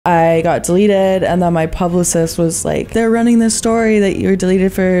I got deleted, and then my publicist was like, they're running this story that you were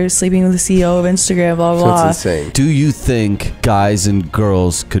deleted for sleeping with the CEO of Instagram, blah blah. That's insane. Do you think guys and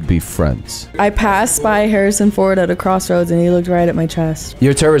girls could be friends? I passed by Harrison Ford at a crossroads and he looked right at my chest.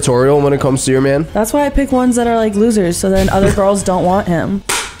 You're territorial when it comes to your man? That's why I pick ones that are like losers, so then other girls don't want him.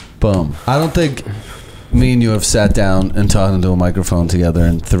 Boom. I don't think me and you have sat down and talked into a microphone together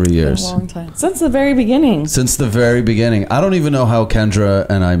in 3 years. A long time. Since the very beginning. Since the very beginning. I don't even know how Kendra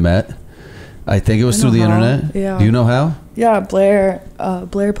and I met. I think it was through the internet. Yeah. Do you know how? Yeah, Blair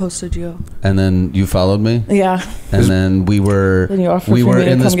posted you. And then you followed me? Yeah. And then we were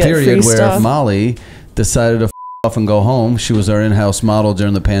in this period where Molly decided to off and go home. She was our in-house model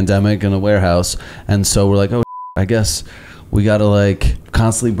during the pandemic in a warehouse. And so we're like, oh, I guess we got to like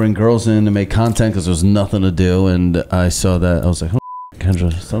constantly bring girls in to make content because there's nothing to do. And I saw that. I was like, oh,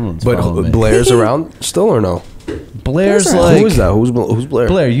 Kendra Sunderland's following me. Blair's around still or no? Blair's like... Who is that? Who's Blair?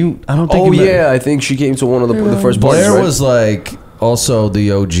 Blair, I don't think Oh, yeah. I think she came to one of the first parties, Blair right? was like also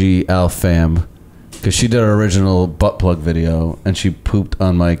the OG Alf fam because she did her original butt plug video and she pooped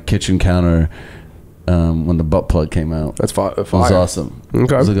on my kitchen counter when the butt plug came out. That's fire. It was awesome.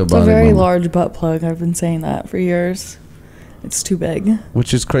 Okay. It was it's a very large butt plug. I've been saying that for years. It's too big.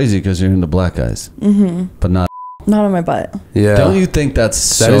 Which is crazy because you're into black guys. Mm-hmm. But not on my butt. Yeah. Don't you think that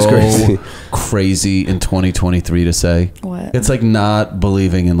is crazy in 2023 to say? What? It's like not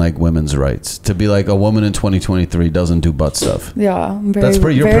believing in like women's rights. To be like a woman in 2023 doesn't do butt stuff. Yeah. You're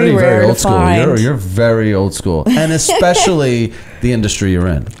very old school. You're very old school. And especially the industry you're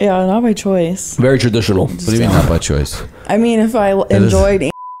in. Yeah, not by choice. Very traditional. What do you mean not by choice? I mean, if I enjoyed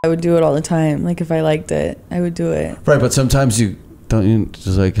I would do it all the time. Like if I liked it, I would do it. Right, but sometimes you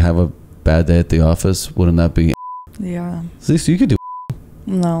just like have a bad day at the office? Wouldn't that be? Yeah. So you could do.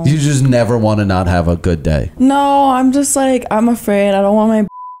 No. You just never want to not have a good day. No, I'm just like, I'm afraid. I don't want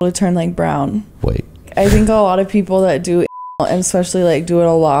my to turn like brown. Wait. I think a lot of people that do, and especially like do it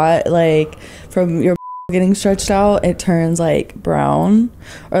a lot, like from your getting stretched out, it turns like brown,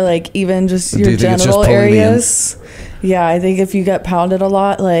 or like even just your genital areas. Yeah, I think if you get pounded a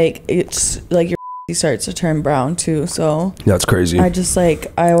lot, like it's like your starts to turn brown too. So that's crazy. I just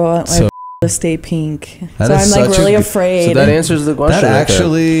like I want my to stay pink. So I'm like really afraid. So that answers the question. That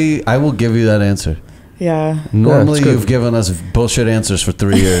actually, I will give you that answer. Yeah. Normally you've given us bullshit answers for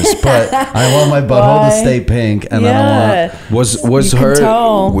 3 years, but I want my butthole to stay pink, and I don't want. Was her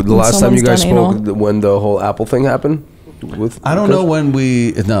the last time you guys spoke when the whole Apple thing happened? I don't know when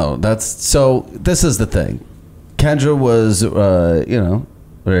we. No, that's so. This is the thing. Kendra was,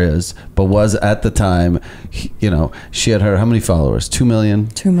 but was at the time, she had how many followers? 2 million.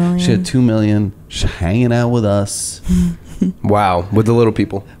 2 million. She had 2 million. She's hanging out with us. Wow, with the little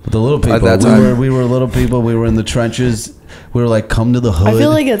people. With the little people. At that time. We were little people. We were in the trenches. We were like, come to the hood. I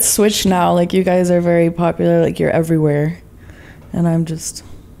feel like it's switched now. Like you guys are very popular. Like you're everywhere, and I'm just.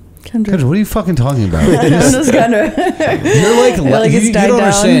 Kendra, what are you fucking talking about? I'm just kind of. You're like you don't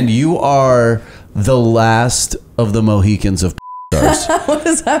understand. You are the last of the Mohicans of stars. What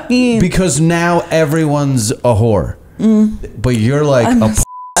does that mean? Because now everyone's a whore, but you're like I'm a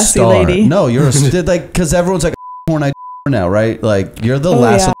star. Lady. No, you're like because everyone's like porn I now, right? Like you're the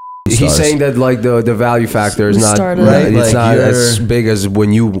last. Yeah. Of He's saying that like the value factor is not right. It's like not as big as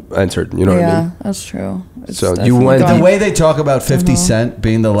when you entered. You know what I mean? Yeah, that's true. So you went the way they talk about 50 Cent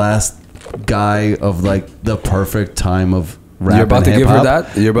being the last guy of like the perfect time of rap. You're about to give her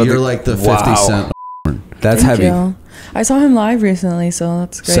that. You're like the 50 Cent. That's heavy. You. I saw him live recently, so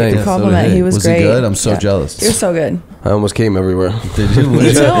that's great. Same. Good compliment. So he was great. He good? I'm so jealous. You're so good. I almost came everywhere. Did you? Me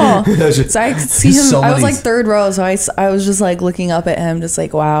too. So I see him. I was like third row, so I was just like looking up at him, just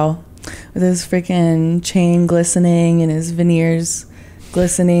like wow, with his freaking chain glistening and his veneers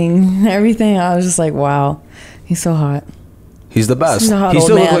glistening and everything. I was just like wow, he's so hot. He's the best. He's a hot he old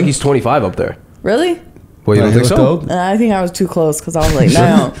still man. looks like he's 25 up there. Really? Well, you don't think so? I think I was too close because I was like,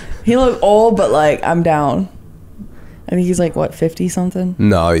 no. He looked old, but like I'm down. I think he's like what 50 something.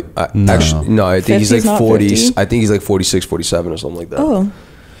 No, actually, no. I think he's like 40. I think he's like 46, 47 or something like that. Oh.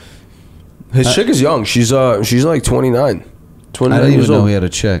 His chick is young. She's like 29. 29 I didn't years even know old. he had a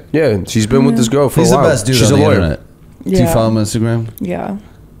chick. Yeah, she's been with this girl for a while. He's the best dude she's on a the lawyer. internet. Yeah. Do you follow him on Instagram? Yeah.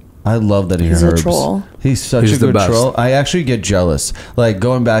 I love that he's a troll. He's such a good troll. I actually get jealous. Like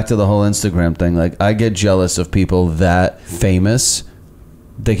going back to the whole Instagram thing, like I get jealous of people that famous,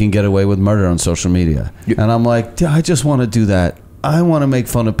 they can get away with murder on social media. And I'm like, I just want to do that. I want to make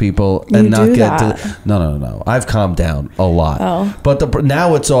fun of people and not get to no. I've calmed down a lot. Oh. But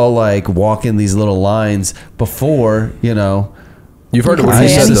now it's all like walking these little lines before, You've heard what he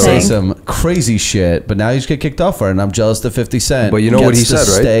said, though. Say some crazy shit, but now you just get kicked off for it, and I'm jealous that 50 Cent. But you know what he said, right?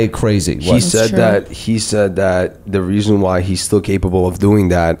 Stay crazy. He said that the reason why he's still capable of doing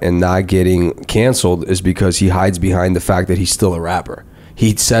that and not getting canceled is because he hides behind the fact that he's still a rapper.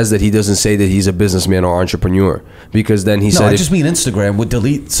 He says that he doesn't say that he's a businessman or entrepreneur because then he said... I just mean Instagram would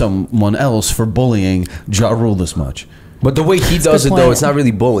delete someone else for bullying Ja Rule this much. But the way he does it, though, it's not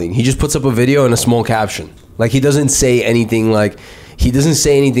really bullying. He just puts up a video and a small caption. Like, he doesn't say anything like... He doesn't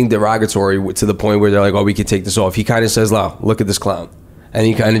say anything derogatory to the point where they're like, oh, we could take this off. He kind of says, "Wow, look at this clown." And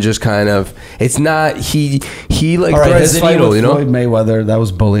he kind of just it's not... He like threads the needle, you know? Floyd Mayweather, that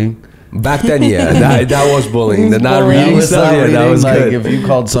was bullying. Back then, yeah. that was bullying. The not reading stuff, that was like good. If you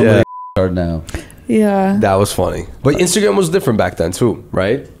called somebody hard now. Yeah. That was funny. But Instagram was different back then, too,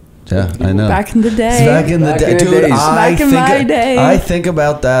 right? Yeah, I know. Back in the day. Back in the day. Dude, I think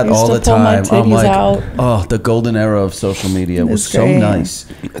about that all the time. I'm like, oh, the golden era of social media was so nice.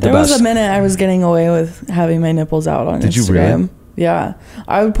 There was a minute I was getting away with having my nipples out on Instagram. Did you really? Yeah.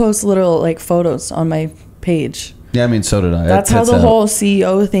 I would post little like photos on my page. Yeah, I mean, so did I. That's how the whole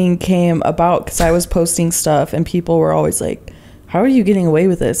CEO thing came about, because I was posting stuff and people were always like, how are you getting away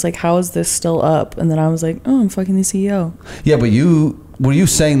with this? Like, how is this still up? And then I was like, oh, I'm fucking the CEO. Yeah, but were you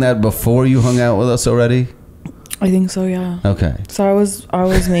saying that before you hung out with us already? I think so, yeah. Okay. So I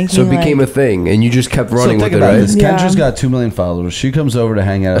was making so it became a thing and you just kept running with it, right? This. Yeah. Kendra's got 2 million followers. She comes over to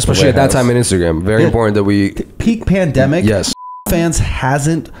hang out especially at that time in Instagram. Very important that we... Peak pandemic. Yes. Fans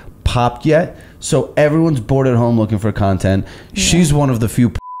hasn't popped yet, so everyone's bored at home looking for content. Yeah. She's one of the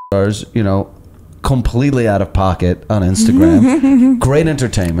few stars, completely out of pocket on Instagram. Great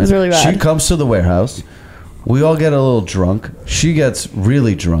entertainment. It's really bad. She comes to the warehouse. We all get a little drunk. She gets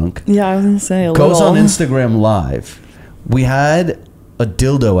really drunk. Yeah, I was gonna say goes on Instagram Live. We had a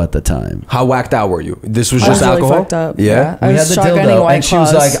dildo at the time. How whacked out were you? This was just alcohol? Really fucked up. Yeah. We had the dildo, and she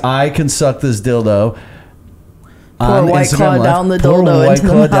was like, "I can suck this dildo." Pour White Claw down the dildo. White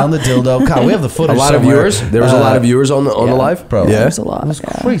Claw down the dildo. God, we have the footage. A lot of viewers. There was a lot of viewers on the live. Bro, there was a lot. It was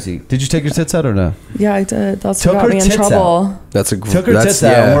crazy. Did you take your tits out or no? Yeah, I did. That's what got me in trouble. Took her tits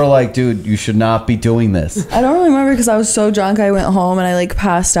out, and we're like, dude, you should not be doing this. I don't really remember because I was so drunk. I went home and I like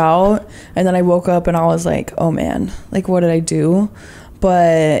passed out, and then I woke up and I was like, oh man, like what did I do?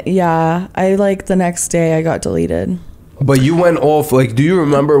 But yeah, I like the next day I got deleted. But you went off, like, do you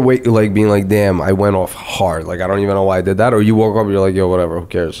remember being like, damn, I went off hard. Like, I don't even know why I did that. Or you woke up and you're like, yo, whatever, who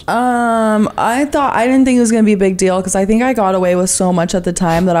cares? I didn't think it was going to be a big deal because I think I got away with so much at the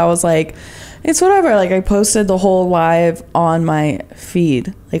time that I was like, it's whatever. Like, I posted the whole live on my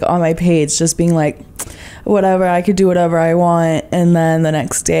feed, like on my page, just being like, whatever, I could do whatever I want. And then the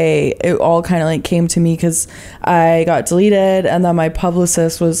next day, it all kind of like came to me because I got deleted. And then my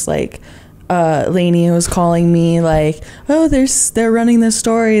publicist was like, Lainey was calling me like, oh, they're running this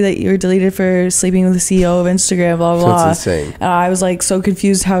story that you were deleted for sleeping with the CEO of Instagram, blah blah. That's insane. And I was like so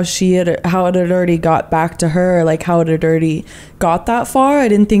confused how it had already got back to her, like how it had already got that far. I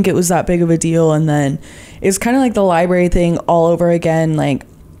didn't think it was that big of a deal. And then it's kind of like the library thing all over again. Like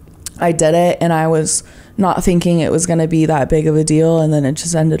I did it and I was not thinking it was gonna be that big of a deal, and then it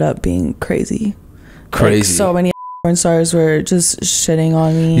just ended up being crazy. Like, so many porn stars were just shitting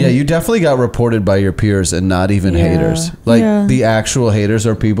on me. Yeah, you definitely got reported by your peers and not even haters. Like the actual haters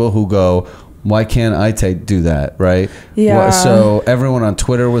are people who go, why can't I do that, right? Yeah. So everyone on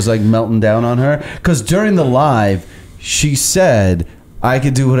Twitter was like melting down on her because during the live she said, I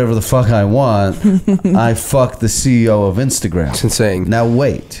could do whatever the fuck I want. I fucked the CEO of Instagram. It's insane. Now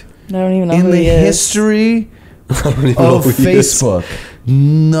wait. I don't even know in who the he is. History of Facebook,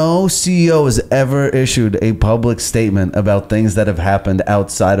 no CEO has ever issued a public statement about things that have happened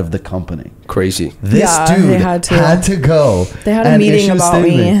outside of the company. Crazy. This dude had to go. They had a meeting about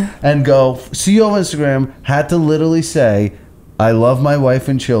me and go. CEO of Instagram had to literally say, I love my wife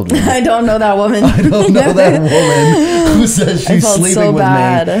and children. I don't know that woman. I don't know that woman who says she's sleeping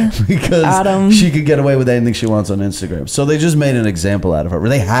with me because she could get away with anything she wants on Instagram. So they just made an example out of her.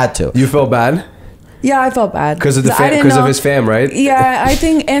 They had to. You felt bad? Yeah, I felt bad because of his fam, right? Yeah, I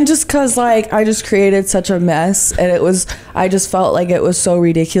think, and just because like I just created such a mess, and I just felt like it was so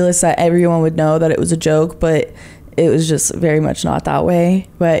ridiculous that everyone would know that it was a joke, but it was just very much not that way.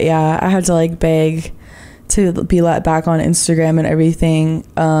 But yeah, I had to like beg to be let back on Instagram and everything,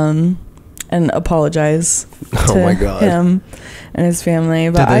 and apologize to him and his family.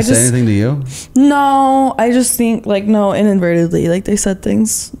 But did they say anything to you? No, I just think like no, inadvertently, like they said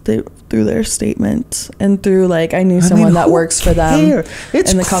things through their statement and through like I knew someone that works for them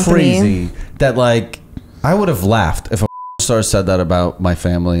it's in the company. Crazy that like I would have laughed if a stars said that about my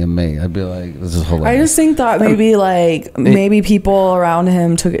family and me, I'd be like, this is hilarious. I just think that maybe people around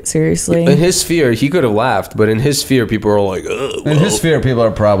him took it seriously. In his sphere, he could have laughed, but in his sphere, people are like, ugh. In his sphere, people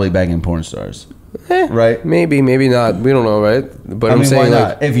are probably banging porn stars. Right? Maybe not. We don't know, right? But I'm saying, why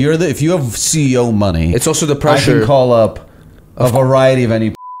not? If you have CEO money, it's also the pressure. I can call up a variety of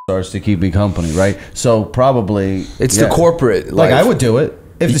any stars to keep me company, right? So probably it's the corporate. Like I would do it.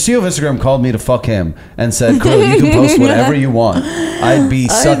 If the CEO of Instagram called me to fuck him and said, "Girl, you can post whatever you want," I'd be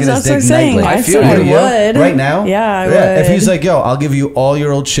sucking his dick nightly. I feel I would. Right now? Yeah, I would. If he's like, "Yo, I'll give you all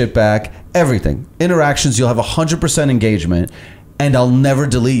your old shit back, everything, interactions, you'll have 100% engagement, and I'll never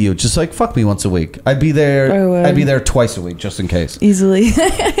delete you. Just like fuck me once a week." I'd be there. I'd be there twice a week just in case. Easily.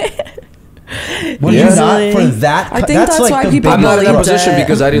 Would you not for that? I think that's like why people. I'm not in that position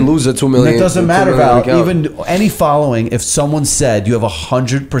because I didn't lose the 2 million. It doesn't matter, Val. Even any following, if someone said you have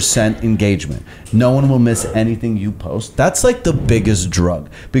 100% engagement, no one will miss anything you post. That's like the biggest drug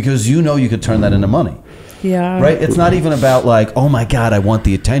because you know you could turn that into money. Yeah. Right? It's not even about like, oh my God, I want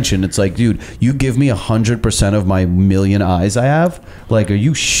the attention. It's like, dude, you give me 100% of my million eyes I have. Like, are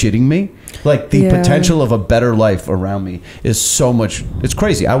you shitting me? Like the potential of a better life around me is so much. It's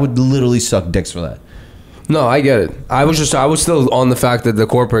crazy. I would literally suck dicks for that. No, I get it. I was still on the fact that the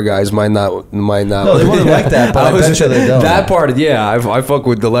corporate guys might not. No, they wouldn't like that, but I bet you they don't. That part, yeah, I fuck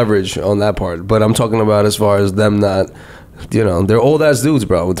with the leverage on that part. But I'm talking about as far as them not, they're old ass dudes,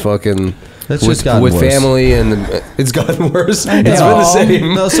 bro, with fucking. With family, and it's gotten worse. It's been the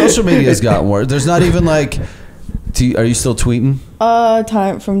same. No, social media has gotten worse. There's not even like. Are you still tweeting?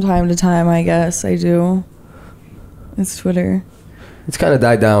 From time to time, I guess I do. It's Twitter. It's kind of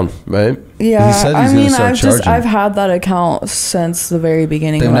died down, right? Yeah, I've had that account since the very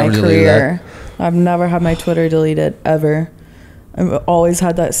beginning of my career. I've never had my Twitter deleted ever. I've always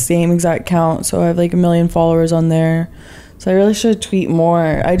had that same exact account, so I have like 1 million followers on there. So I really should tweet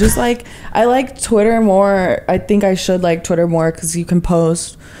more. I like Twitter more. I think I should like Twitter more because you can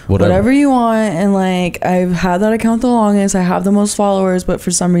post whatever you want. And like I've had that account the longest. I have the most followers, but for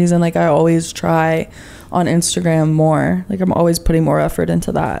some reason, like I always try on Instagram more. Like I'm always putting more effort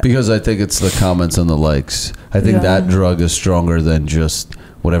into that. Because I think it's the comments and the likes. I think that drug is stronger than just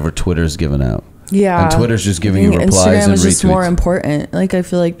whatever Twitter's giving out. Yeah. And Twitter's just giving you replies Instagram and retweets. is just more important. Like I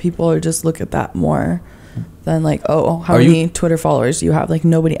feel like people are just look at that more. Than like, how many Twitter followers do you have? Like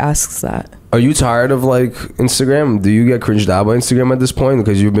nobody asks that. Are you tired of like Instagram? Do you get cringed out by Instagram at this point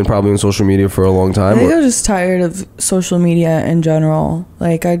because you've been probably on social media for a long time? I think I'm just tired of social media in general.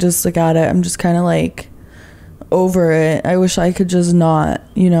 Like I just look at it, I'm just kind of like over it. I wish I could just not,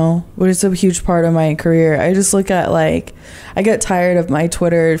 but it's a huge part of my career. I just look at like, I get tired of my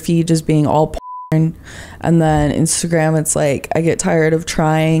Twitter feed just being all porn, and then Instagram, it's like I get tired of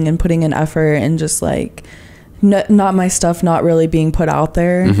trying and putting in effort and just like. Not my stuff not really being put out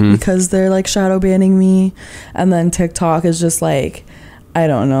there because they're like shadow banning me. And then TikTok is just like, I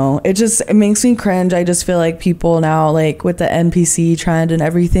don't know, it makes me cringe. I just feel like people now, like with the NPC trend and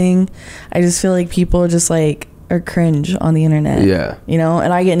everything, I just feel like people just like are cringe on the internet.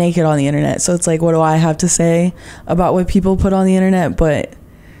 And I get naked on the internet, so it's like, what do I have to say about what people put on the internet? But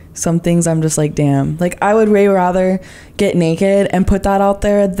some things I'm just like, damn, like I would way rather get naked and put that out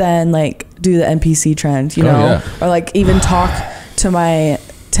there than like do the NPC trend, or like even talk to my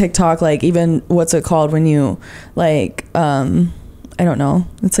TikTok, like even what's it called when you like I don't know,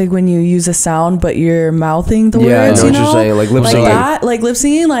 it's like when you use a sound but you're mouthing the words. I know what you're saying, like lip syncing. Like lip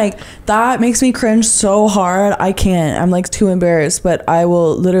syncing, like that makes me cringe so hard. I can't. I'm like too embarrassed, but I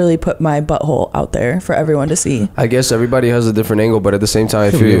will literally put my butthole out there for everyone to see. I guess everybody has a different angle, but at the same time,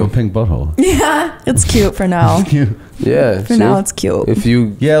 I feel you. A pink butthole. Yeah, it's cute for now. Yeah, for now it's cute. If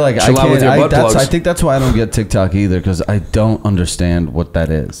you like chill out with your butt plugs. I think that's why I don't get TikTok either, because I don't understand what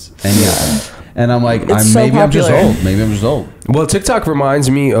that is. And I'm like, maybe I'm just old. Well, TikTok reminds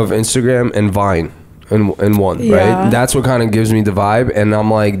me of Instagram and Vine in one, right? That's what kind of gives me the vibe. And I'm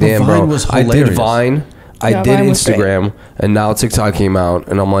like, damn, bro, I did Vine, I did Instagram, and now TikTok came out.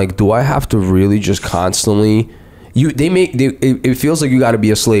 And I'm like, do I have to really just constantly... It feels like you got to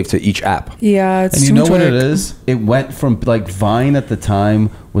be a slave to each app. Yeah, it's and you know what it is? It went from like Vine at the time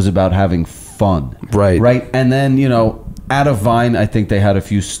was about having fun, right, and then out of Vine, I think they had a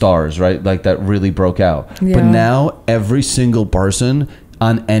few stars, right, like that really broke out. But now every single person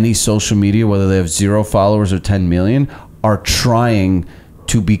on any social media, whether they have 0 followers or 10 million, are trying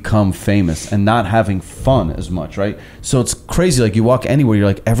to become famous and not having fun as much, right? So it's crazy. Like you walk anywhere, you're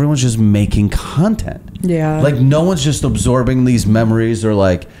like, everyone's just making content. Yeah. Like no one's just absorbing these memories or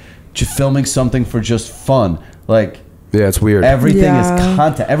like just filming something for just fun. Like, yeah, it's weird. Everything is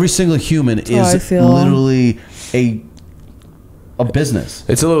content. Every single human is literally a a business.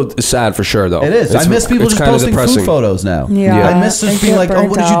 It's a little sad for sure, though. It is. I miss people just posting food photos now. Yeah. I miss just being like, oh,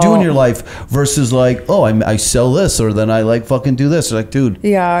 what did you do in your life? Versus like, oh, I sell this, or then I like fucking do this. Or like, dude.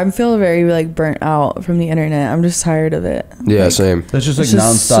 Yeah, I'm feeling very like burnt out from the internet. I'm just tired of it. Yeah, like, same. It's just like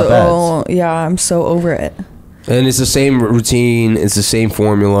nonstop ads. Yeah, I'm so over it. And it's the same routine. It's the same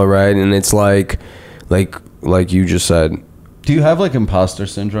formula, right? And it's like you just said. Do you have like imposter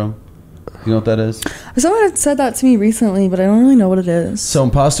syndrome? You know what that is? Someone had said that to me recently, but I don't really know what it is. So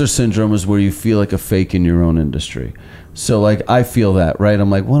imposter syndrome is where you feel like a fake in your own industry. So like I feel that, right? I'm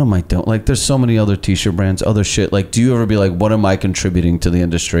like, what am I doing? Like there's so many other t-shirt brands, other shit. Like do you ever be like, what am I contributing to the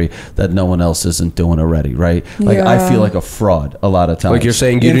industry that no one else isn't doing already, right? Like I feel like a fraud a lot of times. Like you're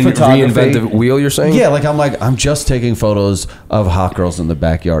saying you didn't reinvent the wheel, you're saying? Yeah, like I'm just taking photos of hot girls in the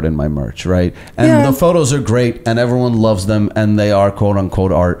backyard in my merch, right? And the photos are great and everyone loves them and they are quote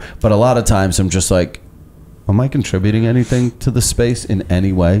unquote art. But a lot of times I'm just like, am I contributing anything to the space in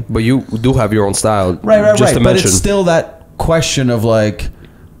any way? But you do have your own style. Right. But it's still that question of like,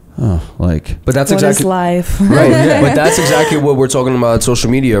 oh, like. But that's what exactly is life. Right. Yeah. But that's exactly what we're talking about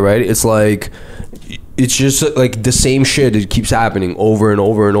social media, right? It's like, it's just like the same shit. It keeps happening over and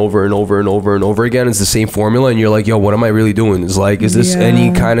over and over and over and over and over again. It's the same formula, and you're like, yo, what am I really doing? It's like, is this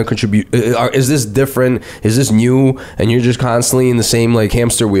any kind of contribute? Is this different? Is this new? And you're just constantly in the same like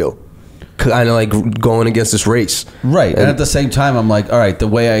hamster wheel. Kind of like going against this race, right? And at the same time, I'm like, all right, the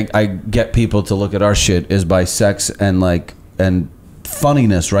way I get people to look at our shit is by sex and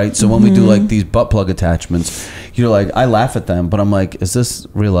funniness, right? So when we do like these butt plug attachments, you're like, I laugh at them, but I'm like, is this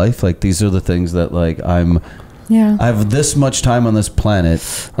real life? Like these are the things that like I have this much time on this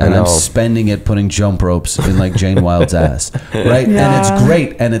planet and I'm spending it putting jump ropes in like Jane Wilde's ass, right? And it's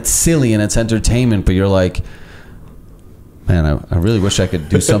great and it's silly and it's entertainment, but you're like, man, I really wish I could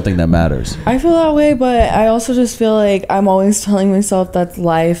do something that matters. I feel that way, but I also just feel like I'm always telling myself that's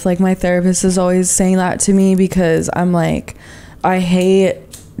life. Like my therapist is always saying that to me because I'm like, I hate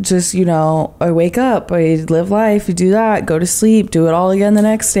just, I wake up, I live life, you do that, go to sleep, do it all again the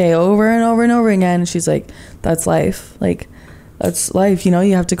next day, over and over and over again. And she's like, that's life. Like, that's life. You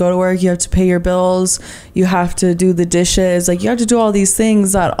have to go to work, you have to pay your bills, you have to do the dishes. Like, you have to do all these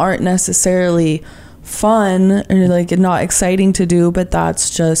things that aren't necessarily fun or like not exciting to do, but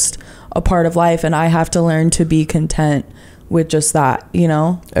that's just a part of life, and I have to learn to be content with just that,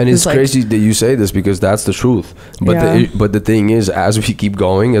 And it's crazy that you say this because that's the truth. But the thing is, as we keep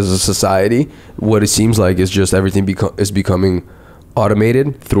going as a society, what it seems like is just everything is becoming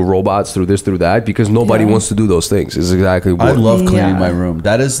automated through robots, through this, through that, because nobody wants to do those things. Is exactly what I love cleaning my room.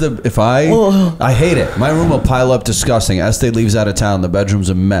 That is I hate it. My room will pile up disgusting. Estee leaves out of town, the bedroom's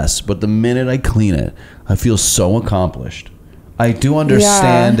a mess, but the minute I clean it, I feel so accomplished. I do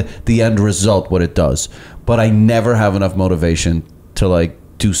understand the end result, what it does, but I never have enough motivation to like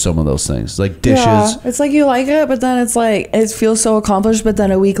do some of those things, like dishes. Yeah, it's like you like it, but then it's like it feels so accomplished, but then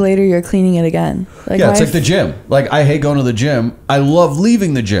a week later you're cleaning it again. Like it's like the gym. Like I hate going to the gym. I love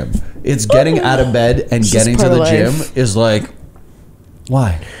leaving the gym. It's getting out of bed and getting to the gym is like,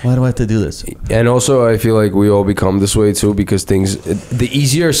 why do I have to do this? And also I feel like we all become this way too, because the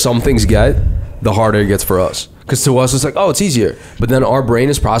easier some things get, the harder it gets for us. Because to us it's like, oh, it's easier, but then our brain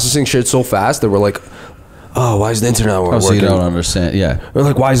is processing shit so fast that we're like, oh, why is the internet not working? So you don't understand. Yeah. We're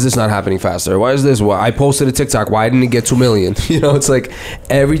like, why is this not happening faster? Why is this? Why I posted a TikTok. Why didn't it get 2 million? It's like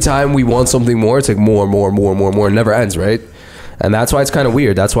every time we want something more, it's like more. It never ends, right? And that's why it's kind of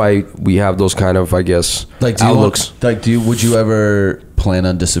weird. That's why we have those kind of, I guess, outlooks. Would you ever plan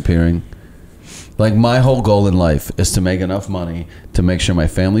on disappearing? Like my whole goal in life is to make enough money to make sure my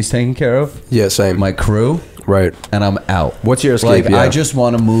family's taken care of. Yeah, same. My crew. Right. And I'm out. What's your escape? Like I just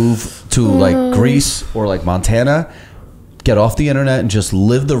want to move to like Greece or like Montana, get off the internet and just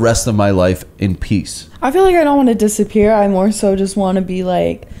live the rest of my life in peace. I feel like I don't want to disappear. I more so just want to be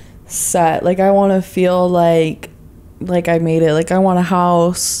like set. Like I want to feel like I made it. Like I want a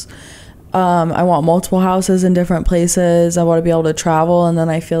house. I want multiple houses in different places. I want to be able to travel, and then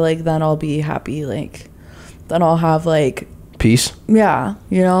I feel like then I'll be happy. Like then I'll have like peace. Yeah,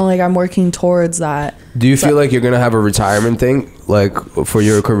 like I'm working towards that. Do you feel like you're gonna have a retirement thing like for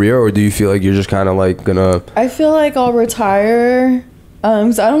your career, or do you feel like you're just kind of like gonna? I feel like I'll retire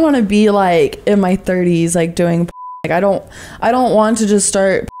because I don't want to be like in my 30s like doing like I don't want to just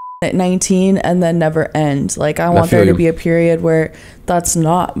start at 19 and then never end. Like I want there to be a period where that's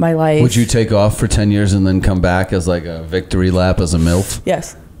not my life. Would you take off for 10 years and then come back as like a victory lap as a MILF?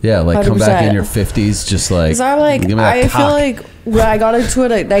 Yes. Yeah, like 100%. Come back in your 50s, just like. I feel like when I got into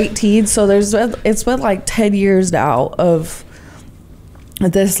it at 19, so it's been like 10 years now of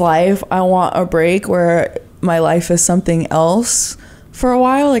this life. I want a break where my life as something else for a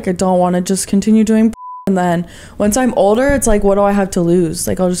while. Like I don't want to just continue doing. And then once I'm older, it's like, what do I have to lose?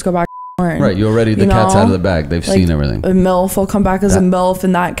 Like I'll just go back to porn. Right, you're already the cat's out of the bag. They've like, seen everything. A MILF, I'll come back as a MILF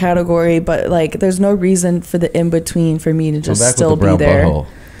in that category, but like there's no reason for the in between for me to just still be there.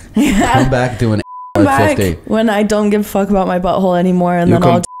 Yeah. Come back doing like 50 when I don't give a fuck about my butthole anymore, and then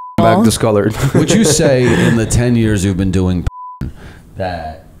I'll back discolored. Would you say in the 10 years you've been doing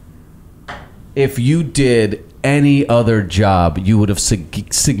that if you did any other job, you would have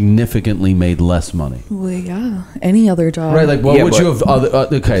significantly made less money? Well, yeah, any other job, right? Like, what would you have?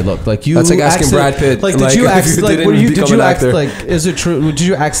 Okay, look, like you. That's like asking Brad Pitt. Like, did you Is it true? Did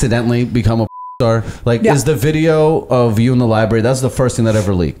you accidentally become a star? Like, is the video of you in the library? That's the first thing that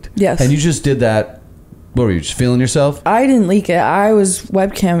ever leaked. Yes, and you just did that. What were you just feeling yourself? I didn't leak it. I was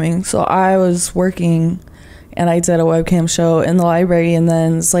webcamming, so I was working. And I did a webcam show in the library, and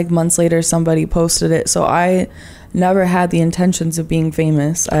then it's like months later somebody posted it. So I never had the intentions of being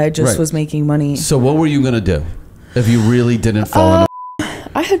famous. I just was making money. So what were you gonna do if you really didn't fall in?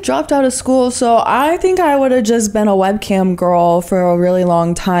 I had dropped out of school, so I think I would have just been a webcam girl for a really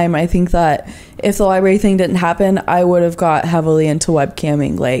long time. I think that if the library thing didn't happen, I would have got heavily into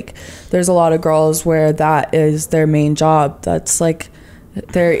webcamming. Like there's a lot of girls where that is their main job. That's like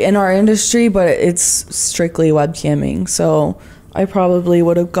they're in our industry, but it's strictly webcamming. So I probably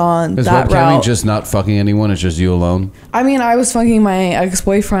would have gone that route. Is webcamming just not fucking anyone? It's just you alone? I mean, I was fucking my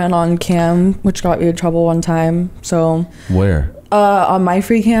ex-boyfriend on cam, which got me in trouble one time. So where? On my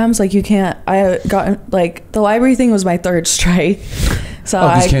free cams, like you can't. I got like the library thing was my third strike. So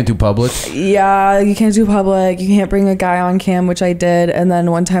you can't do public? Yeah, you can't do public. You can't bring a guy on cam, which I did. And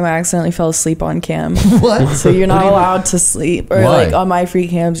then one time I accidentally fell asleep on cam. What? So you're not allowed to sleep. Or like on my free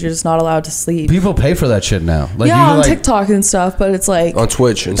cams, you're just not allowed to sleep. People pay for that shit now. Like, yeah, on TikTok and stuff. But it's like on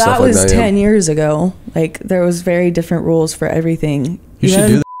Twitch and stuff like that. That was 10 years ago. Like there was very different rules for everything. You should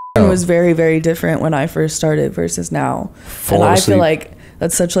do that. It was very, very different when I first started versus now. And I feel like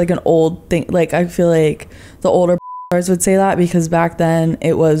that's such like an old thing. Like I feel like the older would say that because back then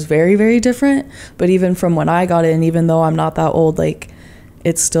it was very, very different. But even from when I got in, even though I'm not that old, like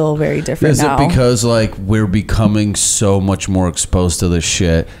it's still very different now. Is it because like we're becoming so much more exposed to this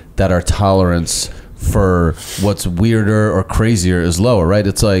shit that our tolerance for what's weirder or crazier is lower, right?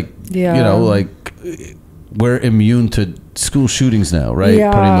 It's like, you know, like we're immune to school shootings now, right?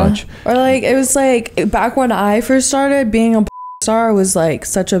 Yeah. Pretty much. Or like it was like back when I first started, being a star was like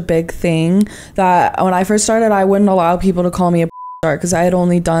such a big thing that when I first started, I wouldn't allow people to call me a star because I had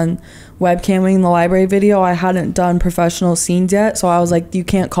only done webcamming in the library video. I hadn't done professional scenes yet, so I was like, you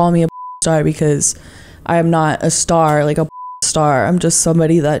can't call me a star because I am not a star, like a star. I'm just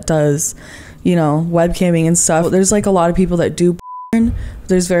somebody that does, you know, webcamming and stuff. There's like a lot of people that do porn.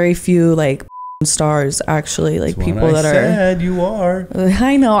 There's very few like stars actually, like that's people that said you are.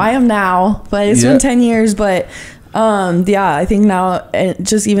 I know I am now, but it's been 10 years. But yeah, I think now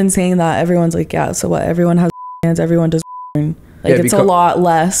just even saying that, everyone's like, yeah, so what, everyone has hands, everyone does porn. Like it's a lot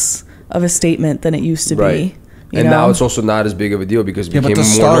less of a statement than it used to be. And now it's also not as big of a deal because it became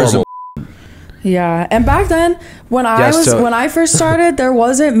more normal. Yeah, and back then when I first started, there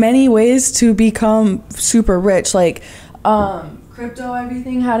wasn't many ways to become super rich. Like crypto,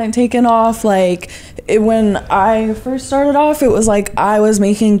 everything hadn't taken off. Like when I first started off, it was like I was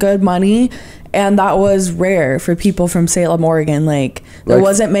making good money, and that was rare for people from Salem, Oregon. Like there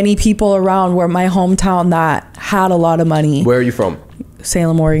wasn't many people around where my hometown that had a lot of money. Where are you from?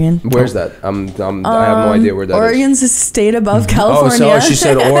 Salem, Oregon. Where's that? I have no idea where that Oregon's is. a state above California. Oh, so she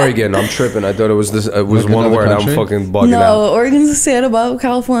said Oregon. I'm tripping. I thought it was this. It was like one word. Country? I'm fucking bugging out. No, Oregon's a state above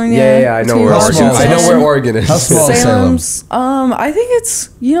California. Yeah, I know where Oregon. I know where Oregon is. How small is Salem's? I think it's,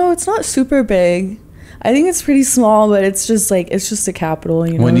 you know, it's not super big. I think it's pretty small, but it's just like, it's just a capital,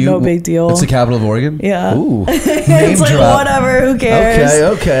 you know, no big deal. It's the capital of Oregon? Yeah. Ooh. It's like, whatever, who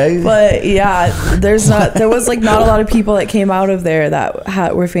cares? Okay. But yeah, there was like not a lot of people that came out of there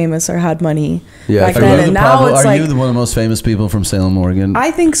that were famous or had money back then. And now it's like, are you one of the most famous people from Salem, Oregon?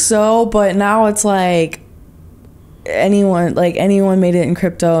 I think so, but now it's like anyone made it in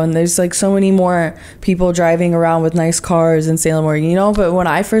crypto, and there's like so many more people driving around with nice cars in Salem, Oregon, you know. But when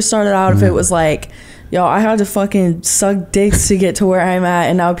I first started out, if it was like, yo, I had to fucking suck dicks to get to where I'm at,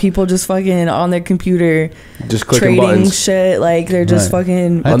 and now people just fucking on their computer just clicking trading buttons. Shit, like they're just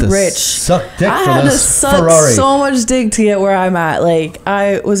fucking rich. Suck dick I had to suck Ferrari. So much dick to get where I'm at. Like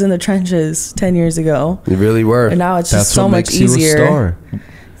I was in the trenches 10 years ago. You really were. And now it's just That's so what much makes you easier. a star.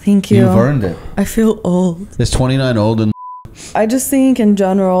 Thank you. You've earned it. I feel old. Is 29 old? And I just think in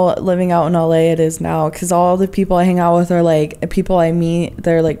general, living out in LA, it is now, because all the people I hang out with are like people I meet.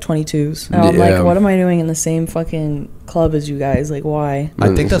 They're like 22s, and I'm like, what am I doing in the same fucking club as you guys? Like, why?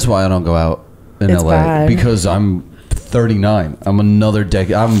 I think that's why I don't go out in LA, bad. Because I'm 39. I'm another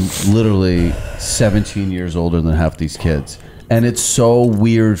decade. I'm literally 17 years older than half these kids, and it's so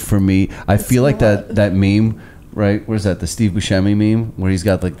weird for me. I feel like that meme. Right, where's that? The Steve Buscemi meme where he's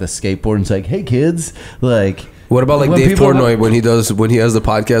got like the skateboard and it's like, "Hey kids!" Like, what about like Dave Portnoy when he has the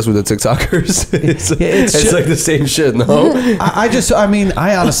podcast with the TikTokers? it's like the same shit. No,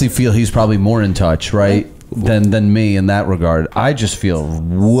 I honestly feel he's probably more in touch, right, than me in that regard. I just feel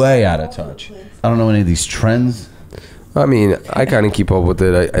way out of touch. I don't know any of these trends. I mean, I kind of keep up with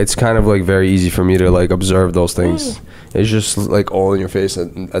it. It's kind of like very easy for me to like observe those things. It's just like all in your face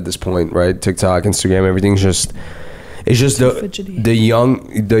at this point, right? TikTok, Instagram, everything's just. It's just the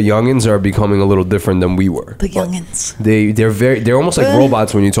youngins are becoming a little different than we were. The youngins. They're almost like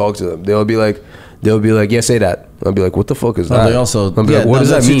robots when you talk to them. They'll be like, yeah, say that. I'll be like, what the fuck is that? They also, I'll be like, what does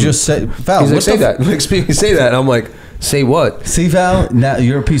that mean? Just say, Val, he's like, say that. Like, say that. And I'm like, say what? See, Val, now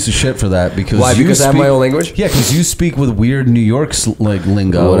you're a piece of shit for that because why? Because I have my own language. Yeah, because you speak with weird New York like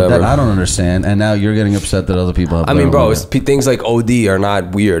lingo that I don't understand, and now you're getting upset that other people have. I mean, bro, things like OD are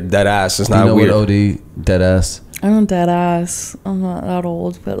not weird. Dead ass is not weird. What OD? Dead ass. I don't dead ass. I'm not that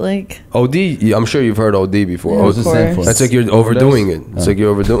old, but like OD. I'm sure you've heard OD before. Yeah, of course. That's like you're overdoing it. It's like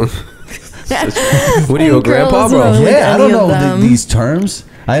you're overdoing. What are you, a grandpa, bro? Yeah, I don't know these terms.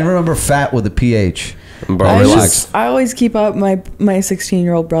 I remember fat with a PH. Bro, relax. I always keep up my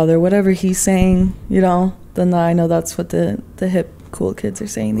 16-year-old brother. Whatever he's saying, then I know that's what the hip cool kids are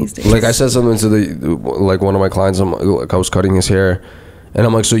saying these days. Like I said something to one of my clients. I was cutting his hair, and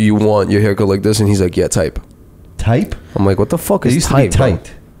I'm like, so you want your haircut like this? And he's like, yeah, type. Type? I'm like, what the fuck is type?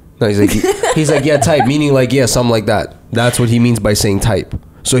 Tight. No, he's like, yeah, type, meaning like, yeah, something like that. That's what he means by saying type.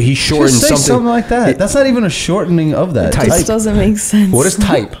 So he shortened something like that. That's not even a shortening of that. Type. This doesn't make sense. What is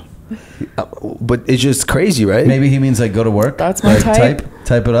type? But it's just crazy, right? Maybe he means like go to work. That's my type.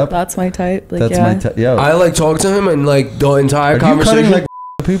 Type it up. That's my type. Like, that's my type. Yo, I like talk to him and like the entire conversation. You cutting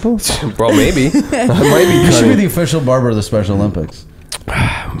like people? Bro, maybe. I might be. You should be the official barber of the Special Olympics.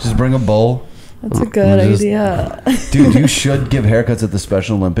 Just bring a bowl. That's a good idea. Dude, you should give haircuts at the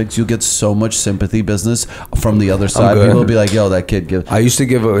Special Olympics. You'll get so much sympathy business from the other side. People will be like, yo, that kid gives. I used to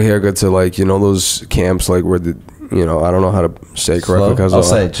give a haircut to like, those camps like where the, I don't know how to say correctly. Because I'll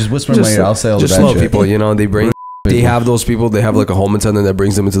say it. Just whisper in my ear. I'll say all the bad shit. Just slow people, they bring. They have those people. They have like a home attendant that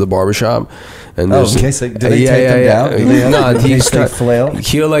brings them into the barbershop, and in case do they take them down? No,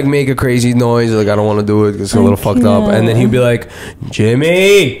 he'll like make a crazy noise. Like I don't want to do it because it's a little fucked up, and then he'll be like,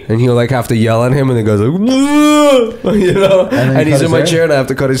 Jimmy, and he'll like have to yell at him, and it goes like, and he's in my chair, and I have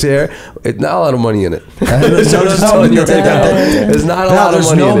to cut his hair. It's not a lot of money in it. There's not a lot of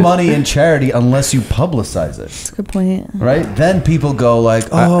money. There's no money in charity unless you publicize it. That's a good point. Right? Then people go like,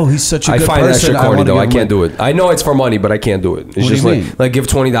 oh, he's such a good person. I find that shit corny though. I can't do it. I know it's for money, but I can't do it. It's just like give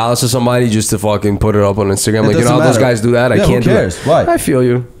 $20 to somebody just to fucking put it up on Instagram. Like how those guys do that. I can't do it. Why? I feel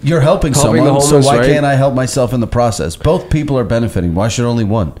you. You're helping someone, homeless, so why can't I help myself in the process? Both people are benefiting. Why should only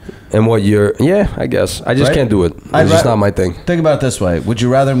one? And I guess I just can't do it. It's just not my thing. Think about it this way: would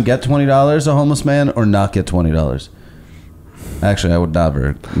you rather him get $20, a homeless man, or not get $20? Actually, I would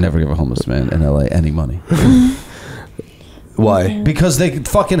never give a homeless man in LA any money. Why? Because they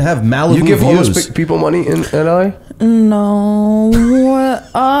fucking have Malibu You give views. homeless people money in LA? No.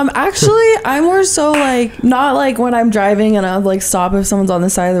 Actually, I'm more so like not like when I'm driving and I'll like stop if someone's on the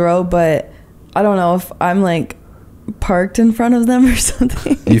side of the road, but I don't know if I'm like parked in front of them or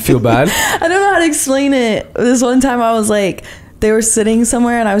something. You feel bad? I don't know how to explain it. This one time I was like, they were sitting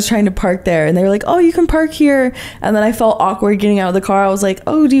somewhere and I was trying to park there and they were like, oh, you can park here. And then I felt awkward getting out of the car. I was like,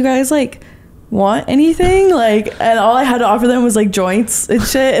 oh, do you guys like want anything? Like, and all I had to offer them was like joints and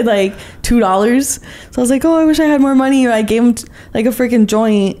shit and like $2. So I was like, oh, I wish I had more money. And I gave him like a freaking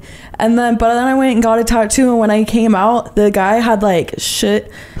joint. And then I went and got a tattoo, and when I came out, the guy had like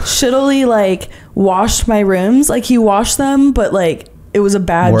shittily like washed my rims. Like he washed them, but like it was a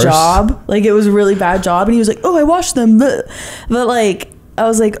bad job. Like it was a really bad job. And he was like, oh, I washed them. But like, I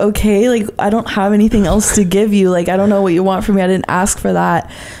was like, okay, like I don't have anything else to give you. Like, I don't know what you want from me. I didn't ask for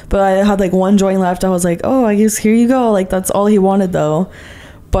that. But I had like one joint left. I was like, oh, I guess here you go. Like that's all he wanted though.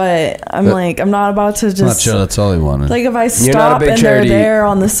 But I'm not about to just. I'm not sure that's all he wanted. Like if I stop and they're there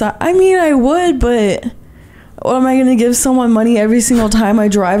on the side, I mean, I would, but what am I going to give someone money every single time I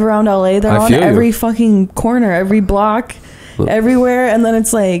drive around LA? They're on every fucking corner, every block, everywhere. And then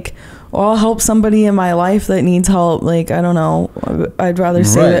it's like, well, I'll help somebody in my life that needs help. Like, I don't know. I'd rather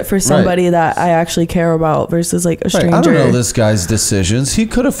save it for somebody that I actually care about versus like a stranger. I don't know this guy's decisions. He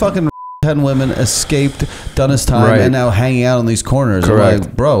could have fucking 10 women, escaped, done his time, and now hanging out in these corners. Correct.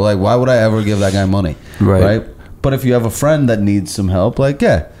 Like, bro, like, why would I ever give that guy money? Right. But if you have a friend that needs some help, like,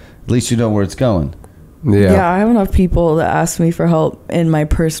 yeah, at least you know where it's going. Yeah, I have enough people that ask me for help in my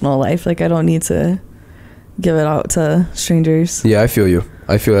personal life. Like, I don't need to give it out to strangers. Yeah, I feel you.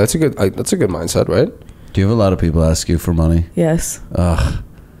 I feel that's a good mindset, right? Do you have a lot of people ask you for money? Yes. Ugh.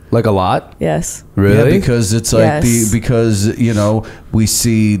 Like a lot? Yes. Really? Yeah, because it's like because you know, we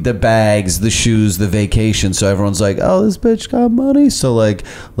see the bags, the shoes, the vacation, so everyone's like, oh, this bitch got money, so like,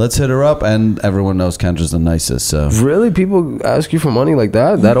 let's hit her up, and everyone knows Kendra's the nicest. So really, people ask you for money like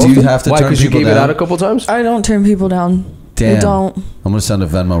that? That do often? You have to Why? turn Because you people gave down? it out a couple times? I don't turn people down. Damn. I don't. I'm gonna send a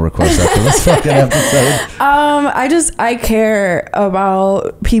Venmo request after this fucking episode. I care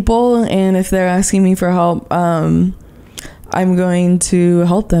about people, and if they're asking me for help, I'm going to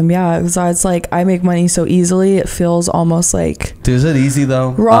help them. Yeah, because it's like I make money so easily. It feels almost like. Is it easy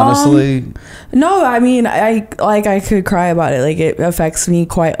though? Wrong. Honestly. No, I mean, I could cry about it. Like, it affects me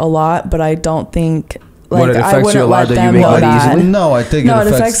quite a lot, but I don't think. Like, it affects I wouldn't you a lot let that them you make know money that. easily? No, I think it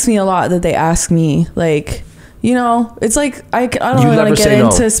affects me a lot that they ask me. Like, you know, it's like I don't really want to get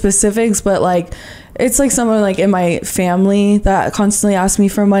into specifics, but like. It's like someone like in my family that constantly asks me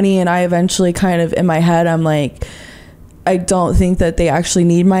for money, and I eventually kind of in my head I'm like, I don't think that they actually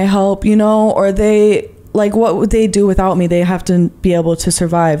need my help, you know, or they like, what would they do without me? They have to be able to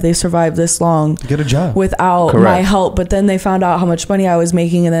survive. They survived this long. Get a job. Without my help. But then they found out how much money I was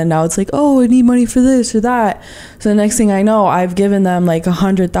making, and then now it's like, oh, I need money for this or that. So the next thing I know, I've given them like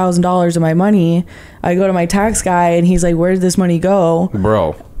 $100,000 of my money. I go to my tax guy, and he's like, where did this money go?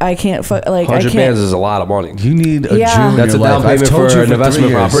 Bro. I can't like 100 bands is a lot of money. You need a Jew. That's a down payment for an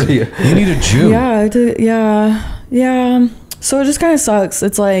investment property. You need a Jew. Yeah. So it just kind of sucks.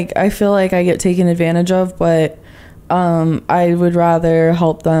 It's like I feel like I get taken advantage of, but I would rather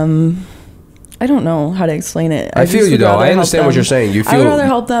help them. I don't know how to explain it. I feel you though. I understand what you're saying. I would rather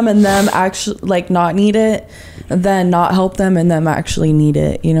help them and them actually like not need it than not help them and them actually need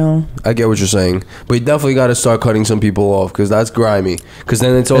it, you know? I get what you're saying. But you definitely got to start cutting some people off, because that's grimy. Because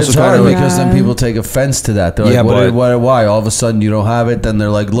then it's also kind of like... Because then people take offense to that. They're like, why? All of a sudden you don't have it. Then they're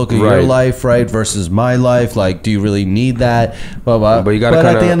like, look at your life, right? Versus my life. Like, do you really need that? Blah, blah. But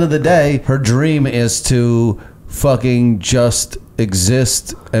at the end of the day, her dream is to fucking just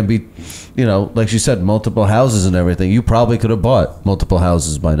exist and be... You know, like she said, multiple houses and everything. You probably could have bought multiple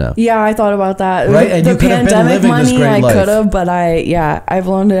houses by now. Yeah, I thought about that. Right, and the you could have been living this great life. I could have, but I've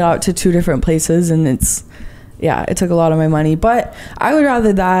loaned it out to 2 different places, and it took a lot of my money. But I would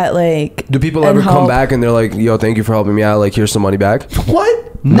rather that, like... Do people ever come back and they're like, yo, thank you for helping me out, like, here's some money back?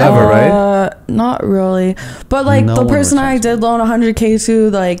 What? Never, right? Not really. But, like, the person I did loan $100K to,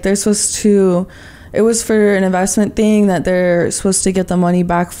 like, they're supposed to... It was for an investment thing that they're supposed to get the money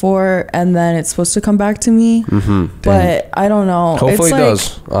back for, and then it's supposed to come back to me. Mm-hmm. But I don't know. Hopefully it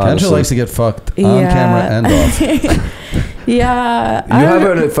does. Kendra likes to get fucked on camera and off. Yeah. You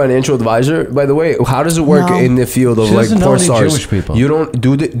have a financial advisor, by the way. How does it work in the field of like porn stars? Jewish people. You don't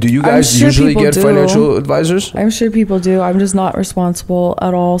do you guys usually get financial advisors? I'm sure people do. I'm just not responsible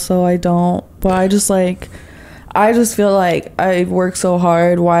at all, so I don't. But I just feel like I work so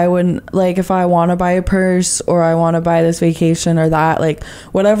hard. Why wouldn't, like, if I want to buy a purse or I want to buy this vacation or that, like,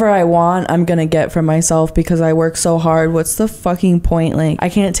 whatever I want, I'm going to get from myself because I work so hard. What's the fucking point? Like, I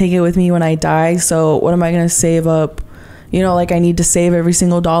can't take it with me when I die. So what am I going to save up? You know, like, I need to save every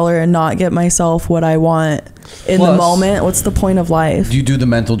single dollar and not get myself what I want in the moment. What's the point of life? You do the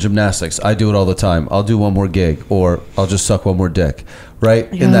mental gymnastics. I do it all the time. I'll do one more gig, or I'll just suck one more dick.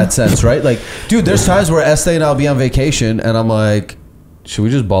 Right? Yeah. In that sense, right? Like, dude, there's times where Estee and I'll be on vacation and I'm like, should we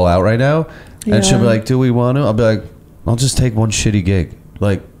just ball out right now? Yeah. And she'll be like, do we want to? I'll be like, I'll just take one shitty gig.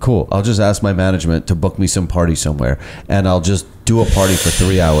 Like, cool. I'll just ask my management to book me some party somewhere, and I'll just do a party for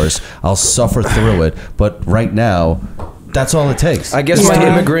 3 hours. I'll suffer through it. But right now, that's all it takes. I guess my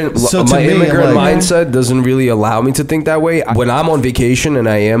immigrant mindset doesn't really allow me to think that way. When I'm on vacation and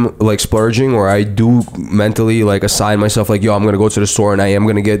I am like splurging, or I do mentally like assign myself like, yo, I'm gonna go to the store and I am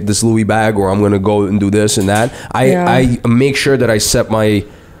gonna get this Louis bag, or I'm gonna go and do this and that. I make sure that I set my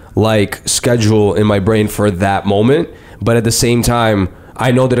like schedule in my brain for that moment. But at the same time,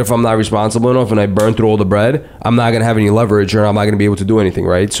 I know that if I'm not responsible enough and I burn through all the bread, I'm not going to have any leverage, or I'm not going to be able to do anything,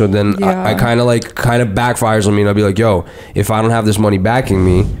 right? So then I kind of backfires on me, and I'll be like, yo, if I don't have this money backing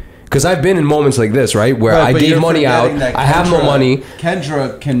me, because I've been in moments like this, right? Where I gave money out, I have no money.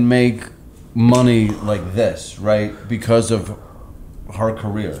 Kendra can make money like this, right? Because of her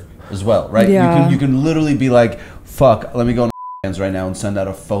career. as well, right? Yeah. You can literally be like, fuck, let me go on hands right now and send out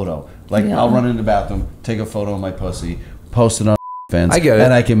a photo. Like, I'll run into the bathroom, take a photo of my pussy, post it on fans, I get it.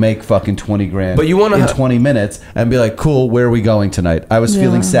 and I can make fucking 20 grand but you wanna in 20 minutes and be like, cool, where are we going tonight? I was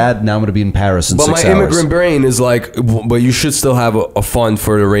feeling sad, now I'm going to be in Paris in 6 hours. But my immigrant brain is like, but you should still have a fund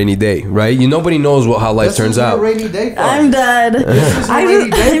for the rainy day, right? Nobody knows how life turns out. Rainy day fund. I'm dead.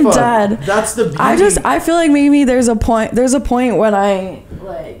 I'm dead. That's the beauty. I feel like maybe there's a point when I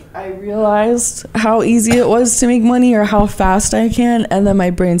realized how easy it was to make money or how fast I can, and then my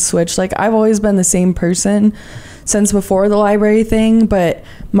brain switched. Like, I've always been the same person since before the library thing, but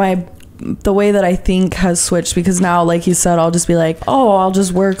the way that I think has switched, because now, like you said, I'll just be like, oh, I'll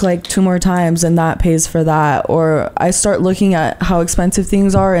just work like 2 more times and that pays for that. Or I start looking at how expensive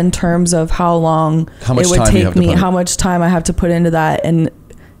things are in terms of how long it would take me, how much time I have to put into that. And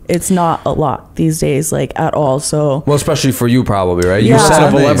it's not a lot these days, like, at all. So, well, especially for you, probably, right? You set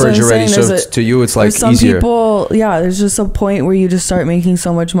up a leverage already, so to you, it's like some easier. People, there's just a point where you just start making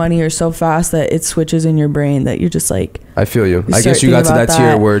so much money or so fast that it switches in your brain that you're just like. I feel you. I guess you got to that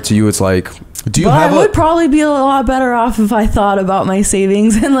tier where to you it's like. I would probably be a lot better off if I thought about my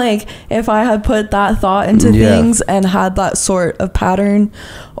savings and like if I had put that thought into things and had that sort of pattern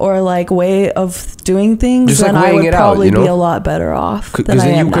or like way of doing things, just then like I would probably be a lot better off than I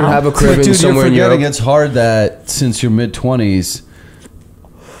am now. Could have a crib in somewhere in Europe. It's hard that since your mid-20s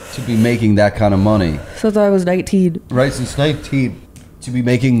to be making that kind of money. Since I was 19. Right, since 19 to be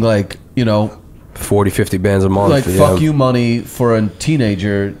making like, 40, 50 bands a month. Like, fuck you money for a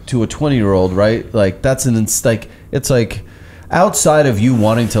teenager to a 20-year-old, right? Like, that's it's like outside of you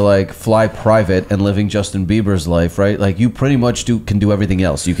wanting to like fly private and living Justin Bieber's life, right? Like, you pretty much can do everything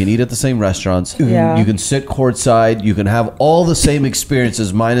else. You can eat at the same restaurants. Yeah. You can sit courtside. You can have all the same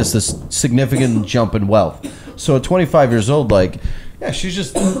experiences minus this significant jump in wealth. So at 25 years old, like, she's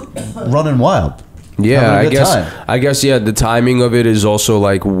just running wild. Yeah, I guess the timing of it is also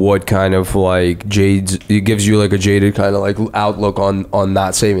like what kind of like it gives you like a jaded kind of like outlook on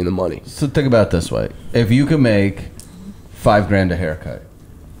not saving the money. So think about it this way. If you can make $5,000 a haircut,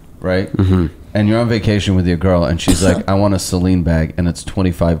 right? Mm-hmm. And you're on vacation with your girl and she's like, I want a Celine bag and it's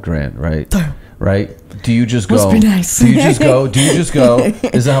 $25,000, right? Right? Do you just go? Must be nice. Do you just go?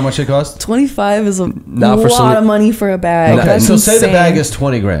 Is that how much it costs? 25 is a lot of money for a bag. Okay, so say the bag is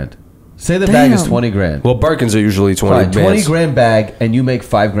 $20,000. Say the bag is $20,000. Well, Birkins are usually 20. Fine, $20,000 bag, and you make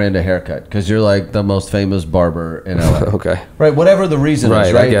 $5,000 a haircut because you're like the most famous barber in LA. Okay, right. Whatever the reason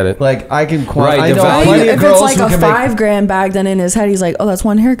is, right? I get it. Like I can. I know plenty of girls if it's like a $5,000 bag, then in his head he's like, oh, that's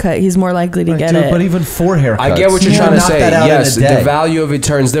one haircut. He's more likely to get it. But even 4 haircuts. I get what you're trying to say. Yes, the value of it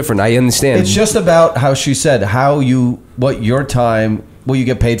turns different. I understand. It's just about how she said what you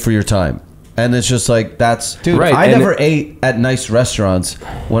get paid for your time. And it's just like, dude, right. I never ate at nice restaurants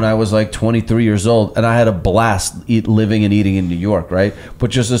when I was like 23 years old, and I had a blast living and eating in New York, right?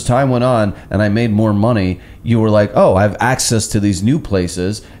 But just as time went on and I made more money, you were like, oh, I have access to these new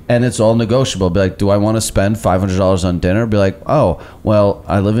places, and it's all negotiable. Be like, do I want to spend $500 on dinner? Be like, oh, well,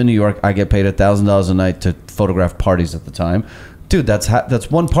 I live in New York. I get paid $1,000 a night to photograph parties at the time. Dude, that's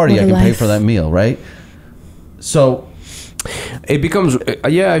one party I can pay for that meal, right? So... it becomes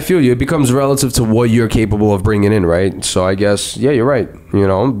I feel you. It becomes relative to what you're capable of bringing in, right? So I guess you're right.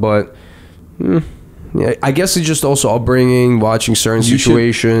 But I guess it's just also upbringing, watching certain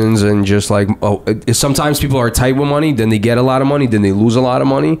situations, and just like sometimes people are tight with money, then they get a lot of money, then they lose a lot of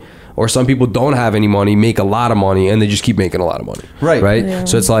money. Or some people don't have any money, make a lot of money, and they just keep making a lot of money. Right. Yeah.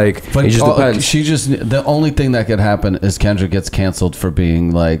 So it's like, but it just depends. The only thing that could happen is Kendra gets canceled for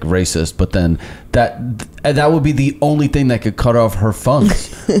being like racist, but then that would be the only thing that could cut off her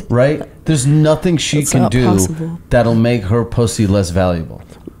funds, right? There's nothing she can do that'll make her pussy less valuable.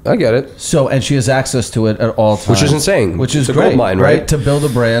 I get it. So, and she has access to it at all times. Which is insane. Which is great, right? To build a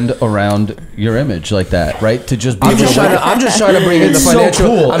brand around your image like that, right? To just be I'm just trying to bring in the financial...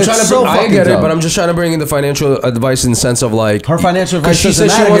 So cool. I get it, but I'm just trying to bring in the financial advice in the sense of like... Her financial advice doesn't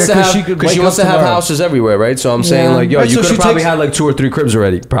matter because she wants to have houses everywhere, right? So I'm saying like, you could have probably had like 2 or 3 cribs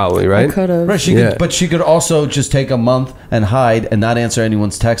already, probably, right? I could have. Right, but she could also just take a month and hide and not answer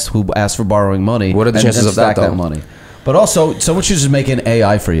anyone's text who asked for borrowing money. What are the chances of that, though? Money. But also, someone should just make an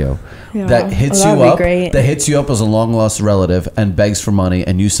AI for you that hits you up as a long lost relative and begs for money,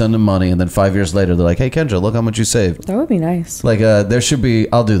 and you send them money, and then 5 years later they're like, "Hey, Kendra, look how much you saved." That would be nice. Like, there should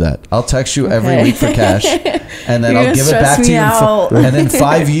be. I'll do that. I'll text you every week for cash, and then I'll give it back to you. And then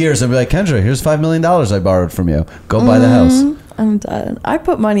 5 years, I'll be like, "Kendra, here's $5 million I borrowed from you. Go buy the house." I'm done. I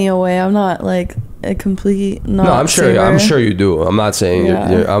put money away. I'm not like a complete not No, I'm sure. saver. I'm sure you do. I'm not saying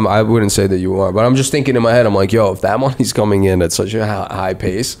I wouldn't say that you are, but I'm just thinking in my head. I'm like, yo, if that money's coming in at such a high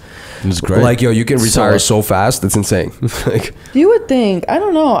pace, it's great. Like, yo, you can retire so fast. It's insane. Like, you would think. I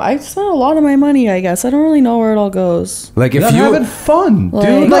don't know. I spent a lot of my money. I guess I don't really know where it all goes. Like if you're having fun,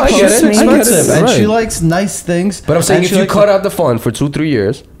 dude. I get it. Expensive, and she likes nice things. But I'm saying if you cut out the fun for 2-3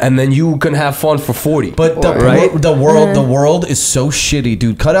 years, and then you can have fun for 40. But the world is so shitty,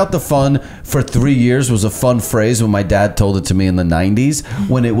 dude. Cut out the fun for 3 years was a fun phrase when my dad told it to me in the 90s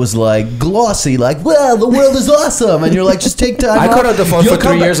when it was like glossy, like, well, the world is awesome. And you're like, just take time. I cut out the fun for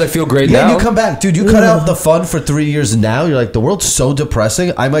 3 years. I feel great now. Yeah, you come back. Dude, you cut out the fun for 3 years now. You're like, the world's so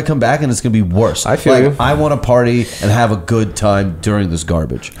depressing. I might come back and it's going to be worse. I feel you. I want to party and have a good time during this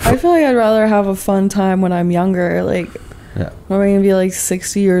garbage. I feel like I'd rather have a fun time when I'm younger. Like, yeah. I'm going to be like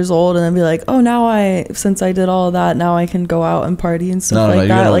 60 years old and then be like, oh, now since I did all of that, now I can go out and party and stuff like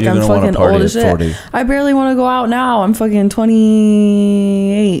that. Like, I'm fucking old as shit. 40. I barely want to go out now. I'm fucking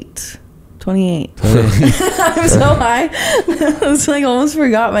 28. I'm so high. It's like almost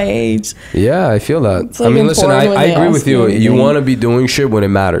forgot my age. Yeah, I feel that. Like, I mean, listen, I agree with you. You want to be doing shit when it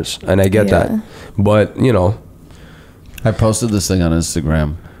matters, and I get that. But, you know. I posted this thing on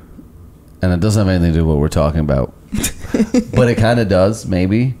Instagram, and it doesn't have anything to do with what we're talking about. But it kind of does,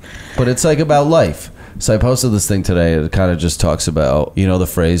 maybe. But it's like about life. So I posted this thing today. It kind of just talks about, you know, the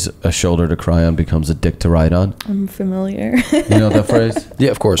phrase, a shoulder to cry on becomes a dick to ride on. I'm familiar. You know that phrase? Yeah,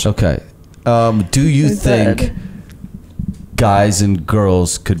 of course. Okay. Do you think guys and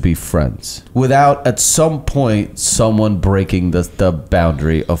girls could be friends without at some point someone breaking the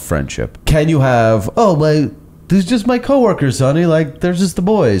boundary of friendship? Can you have, these are just my coworkers, honey, like they're just the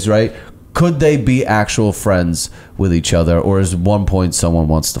boys, right? Could they be actual friends with each other, or is one point someone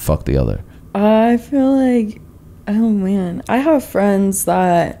wants to fuck the other? I feel like, oh man, I have friends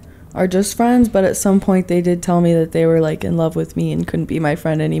that are just friends, but at some point they did tell me that they were like in love with me and couldn't be my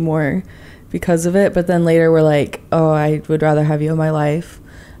friend anymore because of it. But then later we're like, oh, I would rather have you in my life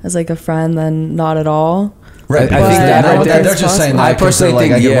as like a friend than not at all. Right. I think they're just saying that. I personally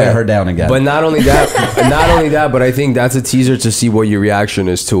think I can wear her down again. But not only that, but I think that's a teaser to see what your reaction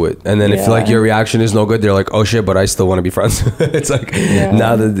is to it. And then if like your reaction is no good, they're like, oh shit, but I still want to be friends. It's like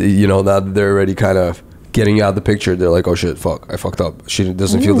now that they're already kind of getting you out of the picture, they're like, oh shit, fuck, I fucked up. She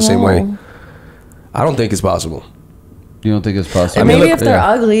doesn't feel the same way. I don't think it's possible. You don't think it's possible? And maybe if they're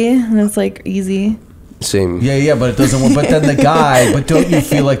ugly, and it's like easy. Same. Yeah, but it doesn't work. But then but don't you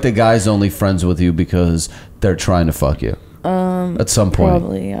feel like the guy's only friends with you because they're trying to fuck you? At some point.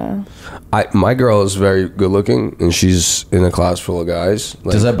 Probably, yeah. My girl is very good looking, and she's in a class full of guys.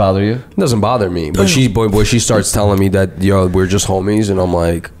 Like, does that bother you? It doesn't bother me. But she starts telling me that, we're just homies, and I'm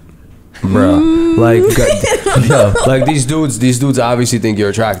like, bruh, like these dudes obviously think you're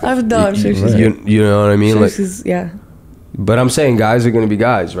attractive. I'm sure she's you know what I mean? Sure, like, she's, yeah. But I'm saying guys are going to be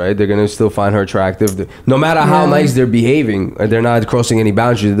guys, right? They're going to still find her attractive. No matter how nice they're behaving, they're not crossing any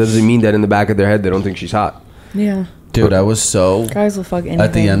boundaries. It doesn't mean that in the back of their head they don't think she's hot. Yeah. Dude, I was so guys will fuck anything.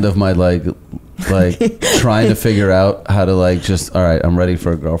 At the end of my like trying to figure out how to like just, all right, I'm ready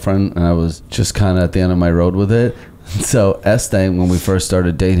for a girlfriend, and I was just kind of at the end of my road with it. So Estee, when we first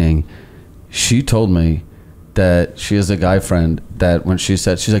started dating, she told me that she has a guy friend that when she's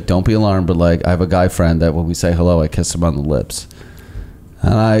like, don't be alarmed, but like I have a guy friend that when we say hello, I kiss him on the lips.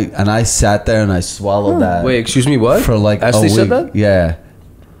 And I sat there and I swallowed that. Wait, excuse me, what? For like Estee said that? Yeah.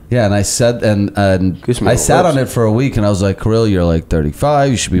 Yeah, and I said, and I sat on it for a week, and I was like, Kirill, you're like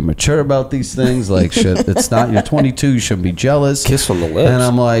 35, you should be mature about these things. Like, shit, it's not, you're 22, you shouldn't be jealous. Kiss on the lips. And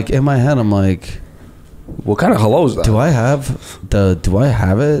I'm like, in my head, I'm like, what kind of hello is that? Do I have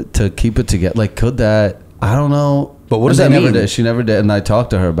it to keep it together? Like, could that, I don't know. But what does that mean? She never did, and I talked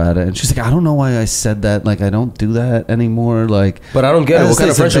to her about it, and she's like, I don't know why I said that. Like, I don't do that anymore. Like, but I don't get it. What kind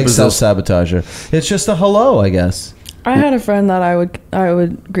of friendship is this? Self-sabotager. It's just a hello, I guess. I had a friend that I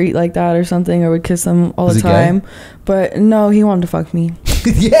would greet like that or something, or would kiss him all the time. Gay? But no, he wanted to fuck me.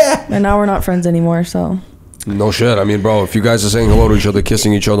 Yeah. And now we're not friends anymore, so. No shit. I mean, bro, if you guys are saying hello to each other,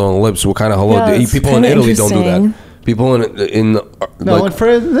 kissing each other on the lips, what kind of hello? Yeah, people in Italy don't do that. People in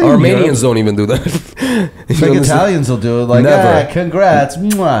Armenians don't even do that. Like Italians will do it. Like, never. Congrats.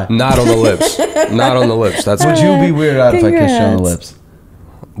 Mwah. Not on the lips. Not on the lips. That's. Would you be weirded out if I kissed you on the lips?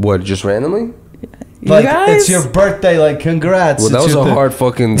 What? Just randomly? Like, it's your birthday, like, congrats. Well, that was a hard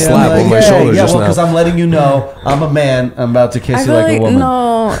fucking slap on my shoulder just now. Yeah, well, because I'm letting you know I'm a man. I'm about to kiss you like a woman.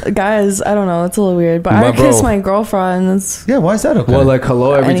 No, guys, I don't know. It's a little weird. But I kiss my girlfriend. Yeah, why is that okay? Well, like,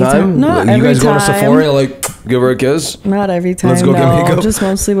 hello every time? Not every time. You guys go to Sephora and, like, give her a kiss? Not every time, Let's go get makeup. Just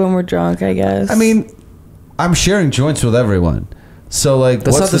mostly when we're drunk, I guess. I mean, I'm sharing joints with everyone. So like,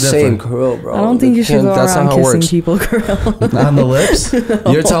 that's what's not the same, Kirill, bro. I don't think you should go around kissing people, Kirill. On the lips?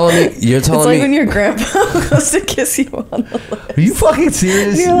 No. You're telling me. It's like when your grandpa goes to kiss you on the lips. Are you fucking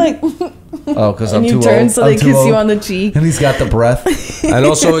serious? And you're like, oh, because I'm too old. And you turn so they kiss you on the cheek. And he's got the breath. And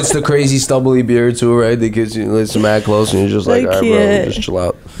also, it's the crazy stubbly beard too, right? They kiss you, it's mad close, and you're just like, all right, bro, just chill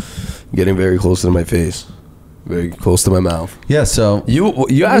out. Getting very close to my face, very close to my mouth. Yeah. So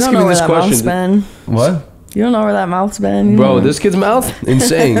you asking me this question? What? You don't know where that mouth's been, bro. This kid's mouth,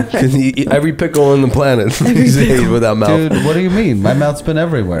 insane. Can he eat every pickle on the planet? He's ate with that mouth. Dude, what do you mean? My mouth's been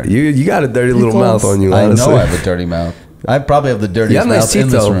everywhere. You got a dirty little mouth on you. Honestly. I know I have a dirty mouth. I probably have the dirtiest mouth in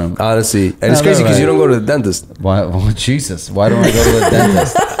this room. Honestly, and it's crazy because you don't go to the dentist. Why? Oh, Jesus! Why don't I go to the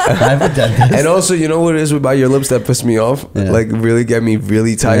dentist? I have a dentist. And also, you know what it is about your lips that piss me off? Yeah. Like really get me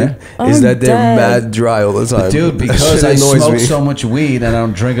really tight. Yeah. Is that they're mad dry all the time, dude? Because I smoke so much weed and I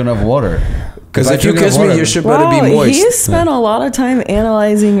don't drink enough water. Because if you kiss me, your shit better be moist. He's spent a lot of time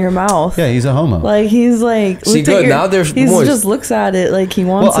analyzing your mouth. Yeah, he's a homo. Like he's like, see, good. Now they're moist. He just looks at it like he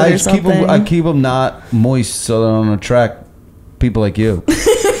wants it or something. I keep them not moist so they don't attract people like you.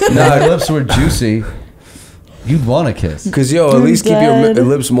 Now, my lips were juicy. You'd want to kiss. Because, at least keep your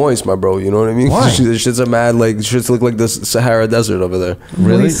lips moist, my bro. You know what I mean? Why? The shits are mad, like, shits look like the Sahara Desert over there.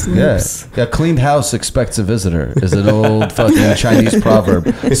 Really? Yeah. A cleaned house expects a visitor is an old fucking Chinese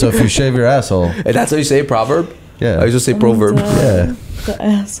proverb. So if you shave your asshole. And that's how you say proverb? Yeah. I just say proverb. Yeah. The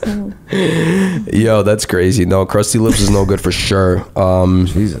asshole. Yo, that's crazy. No, crusty lips is no good for sure.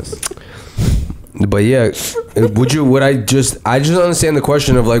 Jesus. But yeah, I just understand the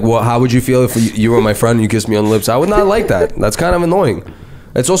question of like, well, how would you feel if you were my friend and you kissed me on the lips? I would not like that. That's kind of annoying.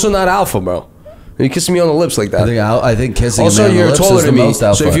 It's also not alpha, bro. You kissing me on the lips like that. I think kissing also, a man on you're the lips taller is than the me, most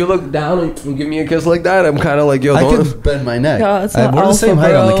alpha. so if you look down and give me a kiss like that, I'm kind of like, yo, I could bend my neck. Yeah, it's not we're the same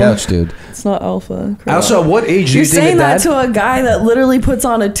height on the bro. couch, dude. It's not alpha. Also, at what age do You're you think saying that? to a guy that literally puts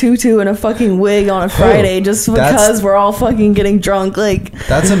on a tutu and a fucking wig on a Friday just because we're all fucking getting drunk? Like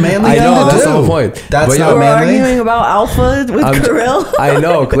that's a manly. I know that's the whole point. That's not we're manly. arguing about alpha with Kirill. I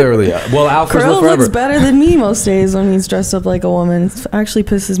know clearly. Well, alpha's Kirill forever. looks better than me most days when he's dressed up like a woman. It actually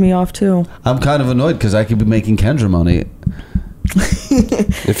pisses me off too. I'm kind of annoyed because I could be making Kendra money.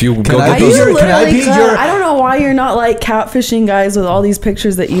 If you go I get those, I don't know why you're not like catfishing guys with all these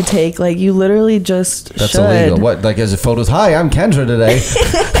pictures that you take. Like you literally just that's should. illegal. What, like as a photos? Hi, I'm Kendra today.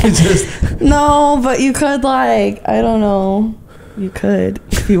 No, but you could like, I don't know. You could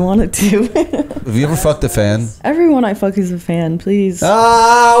if you wanted to. Have you ever fucked a fan? Everyone I fuck is a fan, please.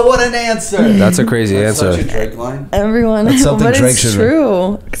 Ah, what an answer! That's a crazy answer. Such a Drake line. Everyone, that's something but Drake it's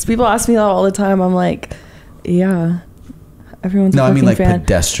true because people ask me that all the time. I'm like, yeah, everyone's. No, a I mean like fan.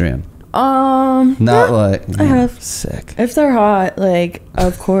 pedestrian. Not like I have sick. If they're hot, like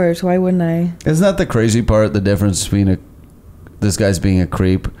of course, why wouldn't I? Isn't that the crazy part? The difference between this guy's being a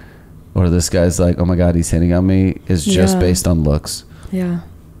creep, or this guy's like, oh my god, he's hitting on me, is just based on looks. Yeah,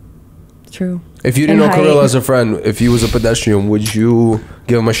 true. If you didn't know Kirill as a friend, if he was a pedestrian, would you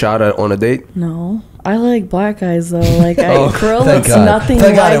give him a shot on a date? No. I like black guys though. Like Kirill looks nothing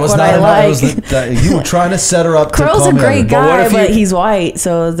thank like God, it was what not I like. You were trying to set her up. Kirill's a great guy, but he's white,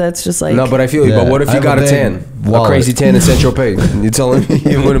 so that's just like. No, but I feel you. But what if you got a tan, a crazy tan in Saint Tropez? You telling me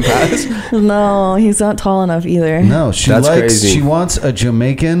you wouldn't pass? No, he's not tall enough either. No, that's crazy. She wants a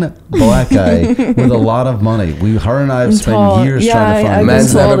Jamaican black guy with a lot of money. Her and I have spent years trying to find.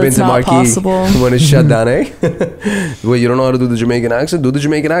 Man's never been to Marquis when it's shut down, eh? Wait, you don't know how to do the Jamaican accent? Do the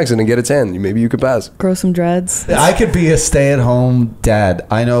Jamaican accent and get a tan. Maybe you could pass. Grow some dreads. I could be a stay-at-home dad.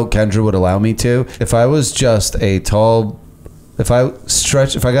 I know Kendra would allow me to. If I was just a tall, if I got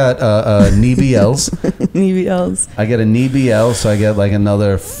knee BLs. Knee BLs. I get a knee BL, so I get like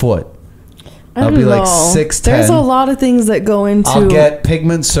another foot. I'll be like 6'10". There's a lot of things that go into. I'll get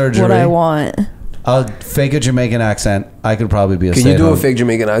pigment surgery. What I want. I'll fake a Jamaican accent. I could probably be a Can you do a fake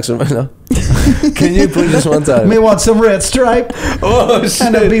Jamaican accent right now? Can you please just one time? Me want some red stripe. Oh shit.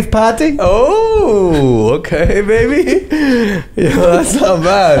 And a beef patty. Oh, okay, baby. Yeah, that's not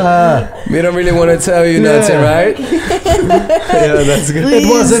bad. Me don't really want to tell you nothing, right? Yeah, that's good. Please, it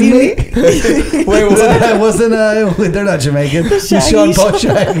wasn't me. Wait, wasn't they're not Jamaican. Sean Paul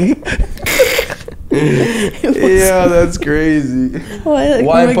Shaggy. Yeah, that's crazy.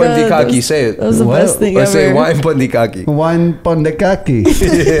 Wine pandikaki, say it. That was the best thing ever. Say wine pandikaki. Wine pandikaki.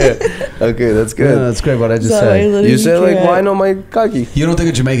 Yeah. Okay, that's good. Yeah, that's great. What I just said. You said like wine on my kaki. You don't think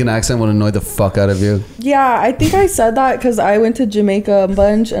a Jamaican accent would annoy the fuck out of you? Yeah, I think I said that because I went to Jamaica a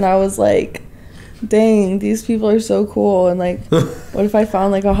bunch and I was like, dang, these people are so cool. And like, what if I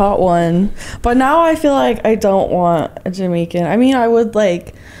found like a hot one? But now I feel like I don't want a Jamaican. I mean, I would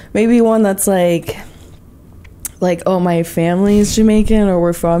like maybe one that's like like, oh, my family's Jamaican or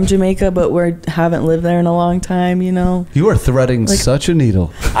we're from Jamaica, but we haven't lived there in a long time, you know? You are threading like, such a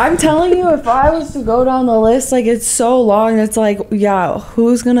needle. I'm telling you, if I was to go down the list, like, it's so long. It's like, yeah,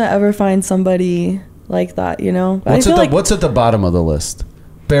 who's going to ever find somebody like that, you know? What's at the bottom of the list?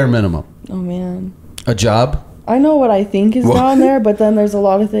 Bare minimum. Oh, man. A job? I know what I think is down there, but then there's a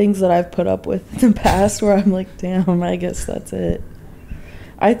lot of things that I've put up with in the past where I'm like, damn, I guess that's it.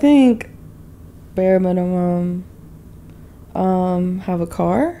 I think bare minimum, have a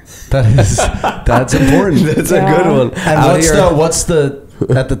car. That's important. That's a good one. And what's the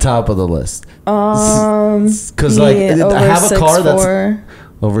at the top of the list? Because like I have a car that's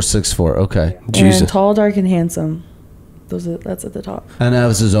over 6'4". Okay. And tall, dark, and handsome. That's at the top. And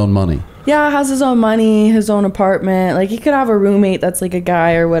has his own money. Yeah, has his own money, his own apartment. Like, he could have a roommate that's like a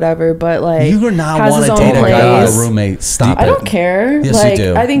guy or whatever, but like, you are not want to date a guy with a roommate. Stop it. I don't care. Yes, like, you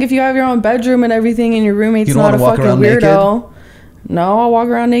do. I think if you have your own bedroom and everything, and your roommate's not a fucking weirdo. Naked? No, I'll walk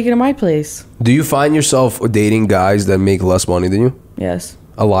around naked in my place. Do you find yourself dating guys that make less money than you? Yes.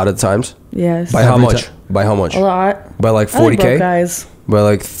 A lot of times. Yes. By how much? By how much? A lot. By like 40K. I like broke guys. By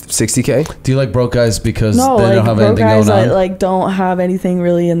like 60K? Do you like broke guys because they don't have anything going on? That like don't have anything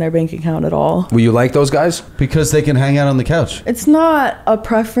really in their bank account at all. Will you like those guys? Because they can hang out on the couch. It's not a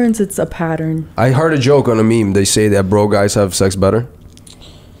preference, it's a pattern. I heard a joke on a meme. They say that bro guys have sex better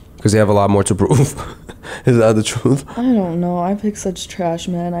because they have a lot more to prove. Is that the truth? I don't know. I pick such trash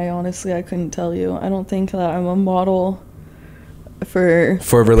men. I couldn't tell you. I don't think that I'm a model for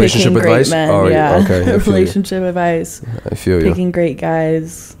relationship advice. Men. Oh yeah, okay. Relationship advice. I feel you. Picking great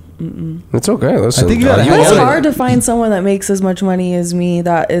guys. It's okay. Listen, I think it's hard to find someone that makes as much money as me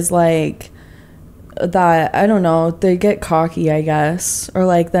that is like that. I don't know. They get cocky, I guess, or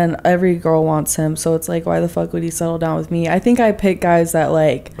like then every girl wants him. So it's like, why the fuck would he settle down with me? I think I pick guys that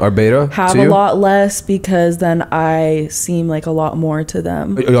like are beta, have a lot less because then I seem like a lot more to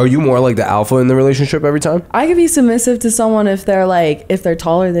them. Are you more like the alpha in the relationship every time? I could be submissive to someone if they're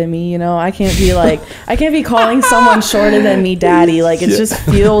taller than me, you know. I can't be calling someone shorter than me daddy. Like, it just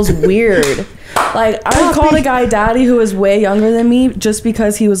feels weird. Like, I called a guy daddy who was way younger than me just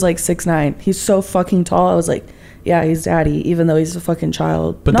because he was like 6'9". He's so fucking tall. I was like, yeah, he's daddy, even though he's a fucking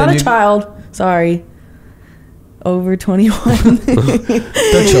child. But not a child. Sorry. Over 21.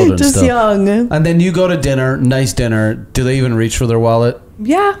 They're children just still. Young. And then you go to dinner, nice dinner. Do they even reach for their wallet?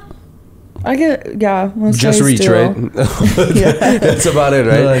 Yeah. Just reach, right? Yeah. That's about it,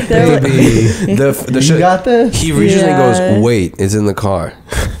 right? You got this? He reaches and goes, wait, it's in the car.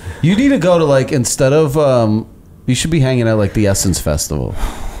 You need to go to like, instead of, you should be hanging out like the Essence Festival.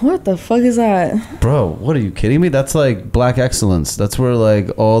 What the fuck is that? Bro, what are you kidding me? That's like Black Excellence. That's where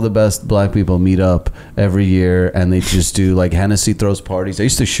like all the best black people meet up every year and they just do like Hennessy throws parties. I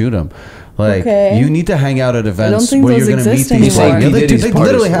used to shoot them. Like, you need to hang out at events where you're going to meet these people. They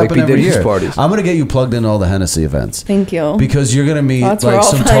literally happen every year. I'm going to get you plugged in all the Hennessy events. Thank you. Because you're going to meet like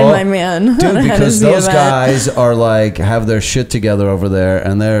some tall my man. Dude, because those guys are like have their shit together over there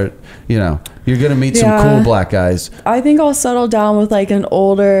and they're, you know, you're going to meet some cool black guys. I think I'll settle down with like an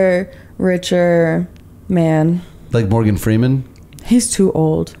older, richer man. Like Morgan Freeman? He's too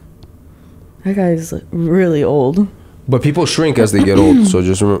old. That guy's like really old. But people shrink as they get old, so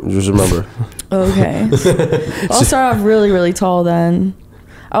just remember. Okay. I'll start off really, really tall then.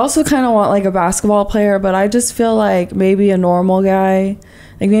 I also kind of want like a basketball player, but I just feel like maybe a normal guy.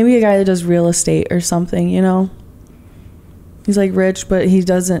 Like maybe a guy that does real estate or something, you know? He's like rich, but he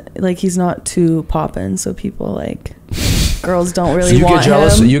doesn't, like he's not too poppin', so people like... Girls don't really want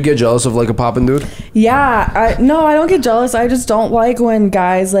him. You get jealous of like a poppin' dude? Yeah. No, I don't get jealous. I just don't like when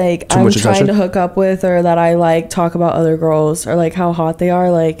guys like I'm trying to hook up with or that I like talk about other girls or like how hot they are.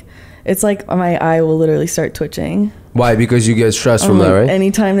 Like, it's like my eye will literally start twitching. Why? Because you get stressed from that, right?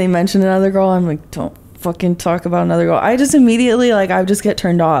 Anytime they mention another girl, I'm like, don't fucking talk about another girl. I just immediately I just get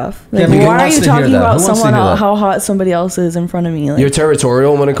turned off. Like, why are you talking about someone how hot somebody else is in front of me? Like, you're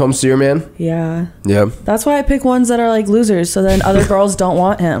territorial when it comes to your man? Yeah. Yeah. That's why I pick ones that are like losers, so then other girls don't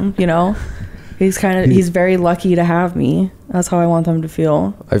want him, you know? He's very lucky to have me. That's how I want them to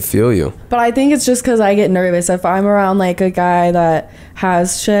feel. I feel you. But I think it's just because I get nervous. If I'm around like a guy that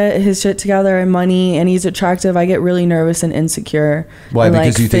has his shit together and money and he's attractive, I get really nervous and insecure. Why? And,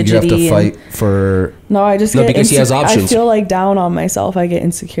 because you think you have to fight for... No, I just because he has options. I feel like down on myself. I get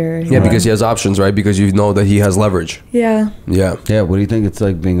insecure. Yeah, because he has options, right? Because you know that he has leverage. Yeah. Yeah. Yeah. What do you think it's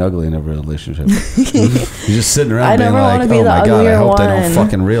like being ugly in every relationship? You're just sitting around being like, oh my God, I hope they don't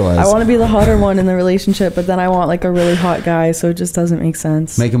fucking realize. I want to be the hotter one in the relationship, but then I want like a really hot guy, so it just doesn't make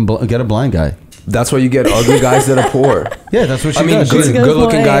sense. Make him get a blind guy. That's why you get ugly guys that are poor. Yeah, that's what she does.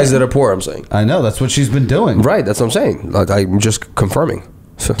 Good-looking guys that are poor, I'm saying. I know, that's what she's been doing. Right, that's what I'm saying. Like, I'm just confirming.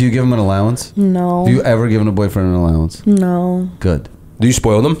 So. Do you give him an allowance? No. Have you ever given a boyfriend an allowance? No. Good. Do you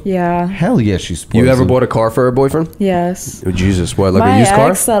spoil them? Yeah. Hell yeah, she spoils You ever them. bought a car for a boyfriend? Yes. Oh, Jesus, what, like my a used car? My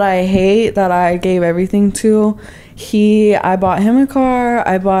ex that I hate, that I gave everything to, I bought him a car,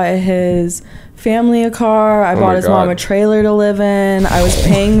 I bought his family a car, I bought his mom a trailer to live in, I was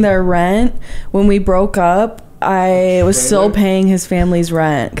paying their rent. When we broke up, I was still paying his family's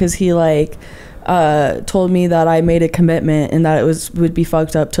rent because he like told me that I made a commitment and that it would be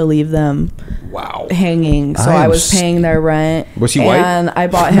fucked up to leave them hanging. So I was paying their rent. Was he white? And I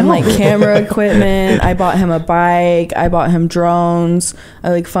bought him like camera equipment, I bought him a bike, I bought him drones, I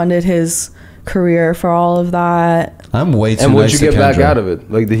like funded his career for all of that. I'm way too And what'd nice you get to back Kendra. out of it?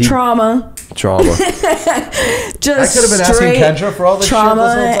 Like trauma. Just I could have been asking Kendra for all this trauma shit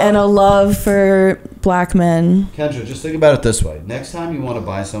this whole time. And a love for black men. Kendra, just think about it this way. Next time you want to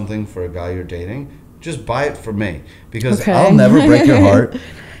buy something for a guy you're dating, just buy it for me. Because I'll never break your heart.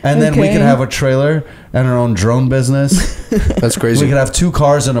 And then we can have a trailer and our own drone business. That's crazy. We could have 2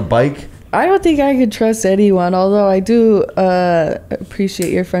 cars and a bike. I don't think I could trust anyone, although I do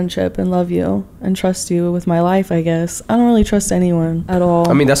appreciate your friendship and love you and trust you with my life, I guess. I don't really trust anyone at all.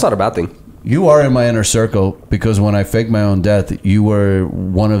 I mean, that's not a bad thing. You are in my inner circle because when I faked my own death, you were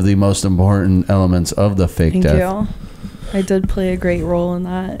one of the most important elements of the fake death. Thank you. I did play a great role in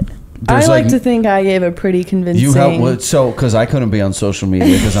that. I like to think I gave a pretty convincing. Because I couldn't be on social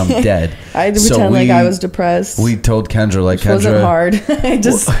media because I'm dead. I had to pretend like I was depressed. We told Kendra which wasn't hard. I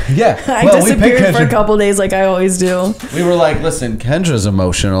just I disappeared for a couple days like I always do. We were like, listen, Kendra's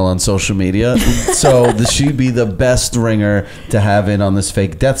emotional on social media, so she'd be the best ringer to have in on this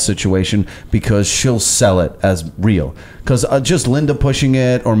fake death situation because she'll sell it as real. Because just Linda pushing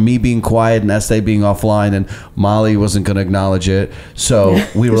it or me being quiet and Estee being offline and Molly wasn't going to acknowledge it. So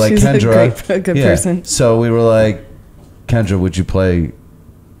we were like, Kendra. A good person. So we were like, Kendra, would you play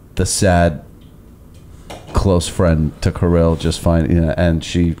the sad close friend to Kirill just fine? And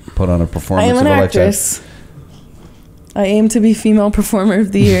she put on a performance. I am an actress. I aim to be female performer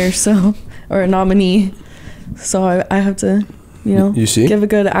of the year, or a nominee. So I have to, you see? give a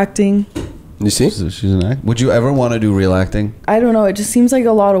good acting. You see? She's an actor. Would you ever want to do real acting? I don't know. It just seems like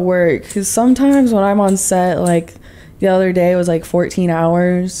a lot of work. Because sometimes when I'm on set, like the other day it was like 14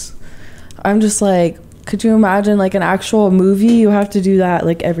 hours. I'm just like, could you imagine like an actual movie? You have to do that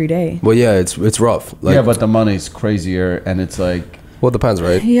like every day. Well, yeah, it's rough. Like, yeah, but the money's crazier and it's like... Well, it depends,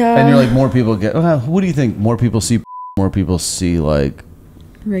 right? Yeah. And you're like, more people get... what do you think? More people see like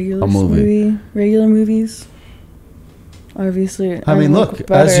regular a movie? Regular movies? Obviously. I mean, look,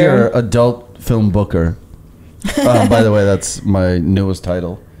 as your adult film booker, by the way, that's my newest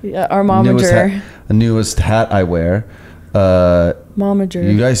title. Yeah, our momager. Newest hat I wear. Momager.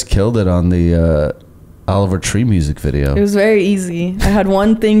 You guys killed it on the Oliver Tree music video. It was very easy. I had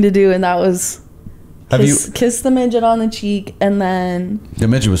one thing to do, and that was kiss the midget on the cheek, and then... The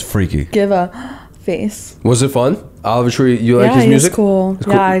midget was freaky. Give a face. Was it fun? Oliver Tree, you like his music? Yeah, cool.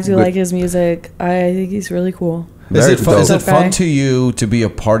 Yeah, I do like his music. I think he's really cool. Is it fun to you to be a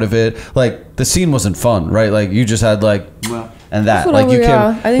part of it? Like, the scene wasn't fun, right? Like, you just had like, and that. Like, you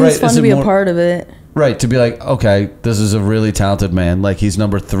can. I think it's fun to be a part of it. Right, to be like, okay, this is a really talented man. Like, he's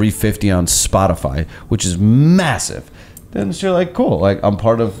number 350 on Spotify, which is massive. Then you're like, cool. Like, I'm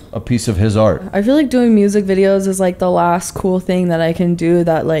part of a piece of his art. I feel like doing music videos is like the last cool thing that I can do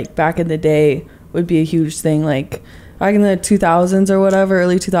that, like, back in the day would be a huge thing. Like, back in the 2000s or whatever,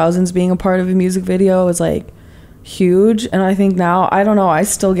 early 2000s, being a part of a music video was like huge. And I think now, I don't know, I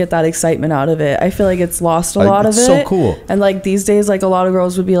still get that excitement out of it. I feel like it's lost a lot of it. It's so cool. And like these days, like a lot of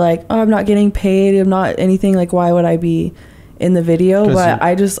girls would be like, oh, I'm not getting paid, I'm not anything, like why would I be in the video? But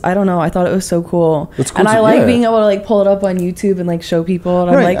I don't know, I thought it was so cool. It's cool, and I like being able to like pull it up on YouTube and like show people,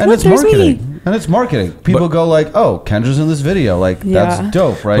 and I'm like, look, there's me. And it's marketing. People go like, oh, Kendra's in this video, like that's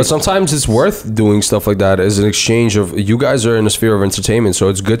dope, right? But sometimes it's worth doing stuff like that as an exchange of, you guys are in the sphere of entertainment, so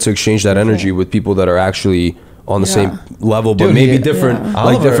it's good to exchange that energy with people that are actually on the same level, but maybe different, like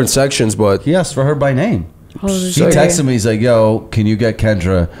Oliver, different sections. But he asked for her by name. He texted me. He's like, "Yo, can you get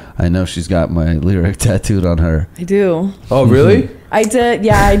Kendra? I know she's got my lyric tattooed on her." I do. Oh, really? I did.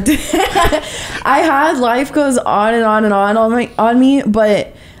 Yeah, I did. I had "Life Goes On and On and On me,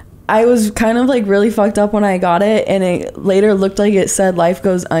 but I was kind of like really fucked up when I got it, and it later looked like it said "Life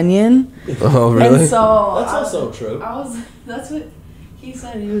Goes Onion." Oh, really? And so that's also true. That's what he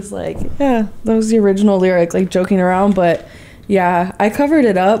said. He was like, yeah, that was the original lyric, like joking around. But yeah, I covered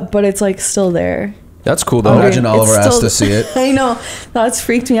it up, but it's like still there. That's cool though. Imagine Oliver asked to see it. I know. That's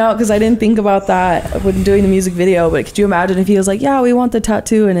freaked me out because I didn't think about that when doing the music video. But could you imagine if he was like, yeah, we want the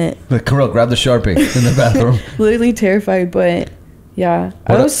tattoo in it? Like, Kirill, grab the Sharpie in the bathroom. Literally terrified, but yeah.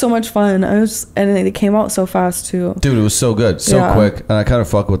 It was so much fun. And it came out so fast too. Dude, it was so good. So quick. And I kind of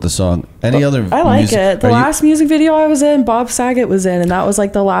fuck with the song. Any other I like it. The last music video I was in, Bob Saget was in. And that was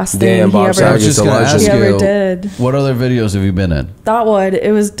like the last thing he ever did. What other videos have you been in? That one.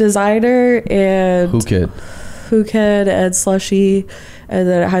 It was Designer and... Who Kid and Slushy, and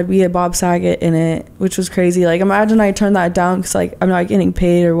then we had Bob Saget in it, which was crazy. Like, imagine I turned that down because like I'm not getting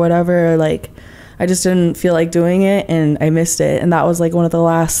paid or whatever. Or, like, I just didn't feel like doing it, and I missed it. And that was like one of the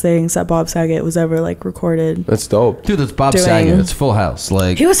last things that Bob Saget was ever like recorded. That's dope, dude. That's Bob Saget. It's Full House.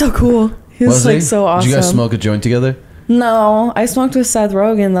 Like, he was so cool. He was like so awesome. Did you guys smoke a joint together? No, I smoked with Seth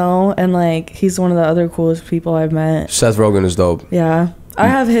Rogen though, and like he's one of the other coolest people I've met. Seth Rogen is dope. Yeah. I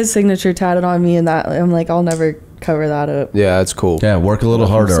have his signature tatted on me, and that I'm like, I'll never cover that up. Yeah, that's cool. Yeah, work a little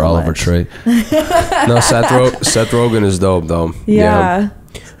harder, so Oliver Tree. No, Seth Rogen is dope though. Yeah.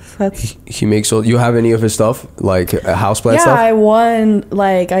 He makes all. You have any of his stuff, like houseplant stuff? Yeah, I won.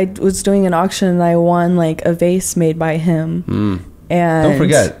 Like I was doing an auction, and I won like a vase made by him. And don't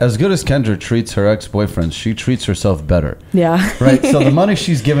forget, as good as Kendra treats her ex-boyfriends, she treats herself better. Yeah. Right? So the money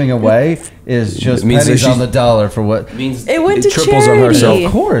she's giving away is just pennies on the dollar for what... means it went to triples charity. on herself.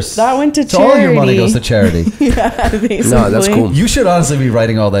 Of course. That went to charity. So all your money goes to charity. Yeah, basically. No, that's cool. You should honestly be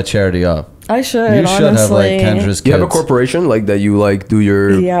writing all that charity up. I should, You should have like Kendra's kids. You have a corporation like that you like do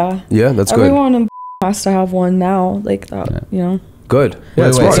your... Yeah. Yeah, that's good. Everyone has to have one now. Like that, you know. Good. Yeah,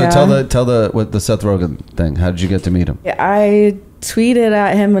 wait, so tell the Seth Rogen thing. How did you get to meet him? Yeah, I tweeted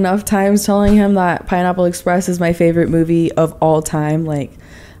at him enough times telling him that Pineapple Express is my favorite movie of all time. Like,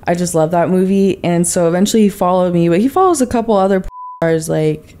 I just love that movie. And so eventually he followed me, but he follows a couple other stars.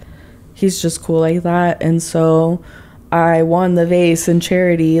 Like, he's just cool like that. And so I won the vase in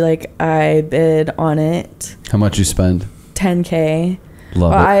charity. Like, I bid on it. How much you spend? $10K.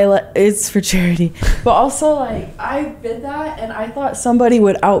 Love it. It's for charity. But also, like, I bid that and I thought somebody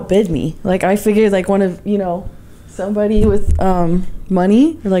would outbid me. Like, I figured like one of, somebody with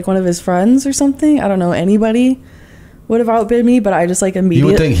money or like one of his friends or something. I don't know, anybody would have outbid me, but I just like immediately... You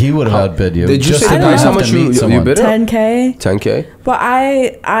would think he would have outbid you. Did you say how much you bid? $10K. $10K? But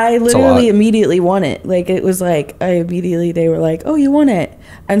I literally immediately won it. Like, it was like, they were like, oh, you won it.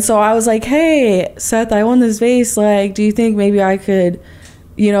 And so I was like, hey, Seth, I won this vase. Like, do you think maybe I could,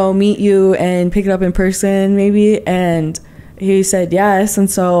 meet you and pick it up in person maybe? And he said yes. And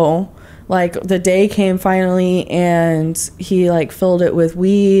so... like the day came finally, and he like filled it with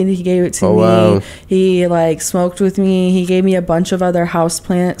weed. He gave it to me. Wow. He like smoked with me. He gave me a bunch of other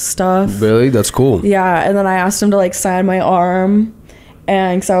houseplant stuff. Really? That's cool. Yeah, and then I asked him to like sign my arm,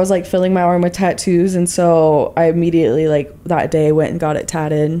 and because I was like filling my arm with tattoos, and so I immediately like that day went and got it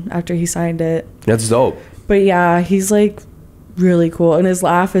tatted after he signed it. That's dope. But yeah, he's like really cool, and his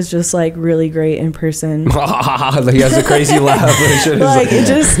laugh is just like really great in person. He has a crazy laugh.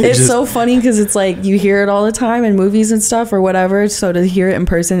 It's so funny because it's like you hear it all the time in movies and stuff or whatever, so to hear it in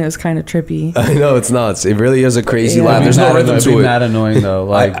person, it was kind of trippy. I know, it's nuts. It really is a crazy laugh. There's no rhythm to it. It'd be mad annoying though.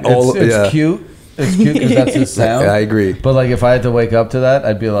 Like it's cute. It's cute because that's his sound. Yeah, I agree. But like if I had to wake up to that,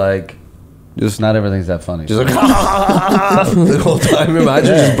 I'd be like, just not everything's that funny. Just like the whole time.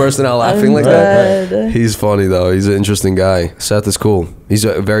 Imagine just bursting out laughing like that. He's funny though. He's an interesting guy. Seth is cool. He's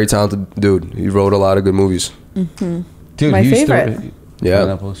a very talented dude. He wrote a lot of good movies. Mm-hmm. Dude, my favorite.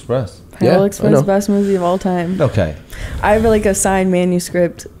 Pineapple Express. Pineapple Express, best movie of all time. Okay. I have like a signed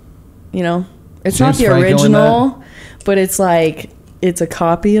manuscript. It's James not the Franco original, but it's like it's a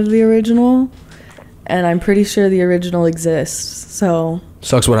copy of the original, and I'm pretty sure the original exists. So.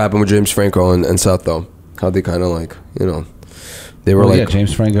 Sucks what happened with James Franco and Seth though. How they kind of like, they were yeah,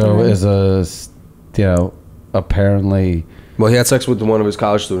 James Franco is apparently. Well, he had sex with one of his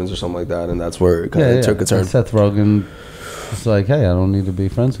college students or something like that, and that's where it kind of took a turn. And Seth Rogen was like, hey, I don't need to be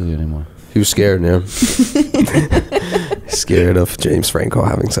friends with you anymore. He was scared, yeah. Scared of James Franco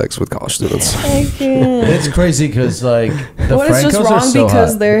having sex with college students. I can't. It's crazy because like the Francos it's just wrong are so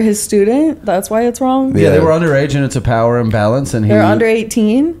because hot. They're his student. That's why it's wrong. Yeah, they were underage and it's a power imbalance. And they're under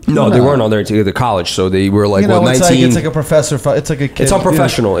 18. No, they weren't under 18. They're college, so they were like 19. It's like a professor. It's like a kid. It's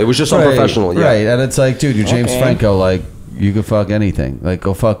unprofessional. It was just unprofessional. Yeah. Right, and it's like, dude, you're James Franco. Like you could fuck anything. Like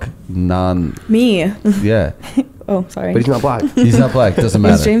go fuck me. Yeah. Oh, sorry. But he's not black. He's not black. Doesn't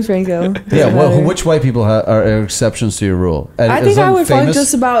matter. He's James Franco. Yeah. Well, which white people are exceptions to your rule? I think I would fuck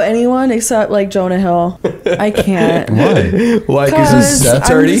just about anyone except like Jonah Hill. I can't. Why? Why? Because he's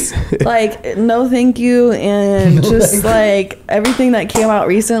dirty. Like, no, thank you, and just like everything that came out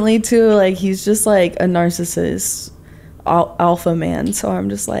recently too. Like, he's just like a narcissist, alpha man. So I'm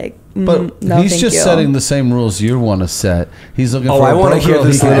just like. But no, he's just setting the same rules you want to set. He's looking for I want to hear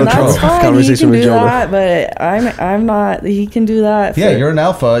this little conversation with Jonah. That, but I'm not. He can do that. Yeah, you're an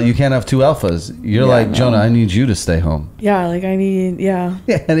alpha. You can't have two alphas. You're like, Jonah, I need you to stay home. Yeah, like I need, Yeah,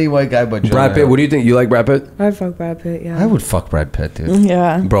 any white guy but Jonah. Brad Pitt, what do you think? You like Brad Pitt? I'd fuck Brad Pitt, yeah. I would fuck Brad Pitt, dude.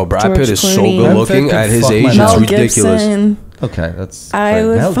 Yeah. Bro, Brad Pitt is so good looking at his age. It's ridiculous. Okay, that's... I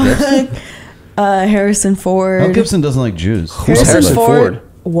would fuck Harrison Ford. Mel Gibson doesn't like Jews. Who's Harrison Ford?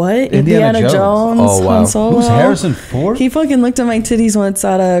 What? Indiana Jones? Oh, wow. Han Solo? Who's Harrison Ford? He fucking looked at my titties once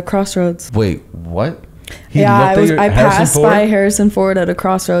at a Crossroads. Wait, what? I passed by Harrison Ford at a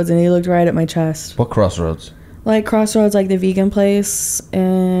Crossroads and he looked right at my chest. What Crossroads? Like Crossroads, like the vegan place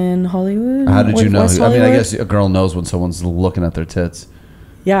in Hollywood. How did you know? I mean, I guess a girl knows when someone's looking at their tits.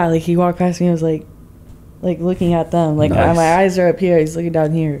 Yeah, like he walked past me and was like looking at them. Like, nice. My eyes are up here, he's looking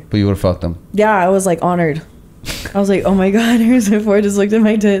down here. But you would have fucked them? Yeah, I was like honored. I was like, oh my God, Harrison Ford just looked at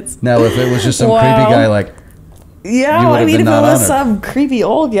my tits. Now, if it was just some creepy guy, like... Yeah, I mean, if it was some creepy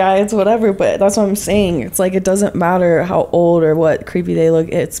old guy, it's whatever, but that's what I'm saying. It's like, it doesn't matter how old or what creepy they look,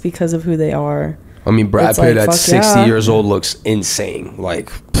 it's because of who they are. I mean, Brad Pitt at 60 years old looks insane.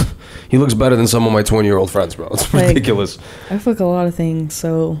 Like, he looks better than some of my 20-year-old friends, bro. It's ridiculous. I fuck a lot of things,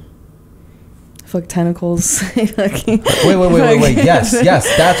 so... Fuck tentacles. Wait. Yes,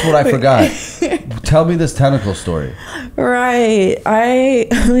 that's what I forgot. Tell me this tentacle story. Right.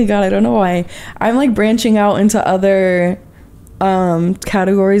 Oh my God, I don't know why. I'm like branching out into other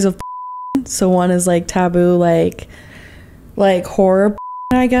categories of so one is like taboo, like horror,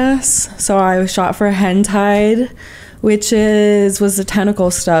 I guess. So I was shot for hentai, which was the tentacle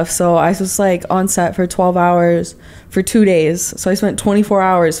stuff. So I was like on set for 12 hours for 2 days. So I spent 24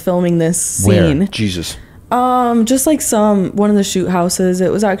 hours filming this scene. Where? Jesus. Just like one of the shoot houses.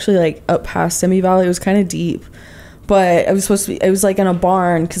 It was actually like up past Simi Valley. It was kind of deep, but it was like in a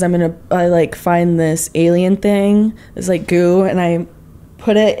barn because I like find this alien thing. It's like goo, and I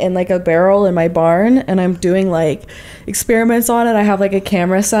put it in like a barrel in my barn, and I'm doing like experiments on it. I have like a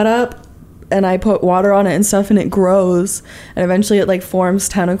camera set up, and I put water on it and stuff, and it grows, and eventually it like forms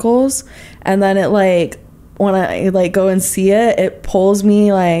tentacles, and then it like when I like go and see it, it pulls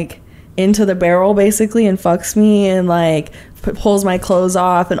me like into the barrel basically and fucks me and like pulls my clothes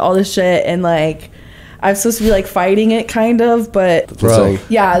off and all this shit, and like I'm supposed to be like fighting it kind of, but bro.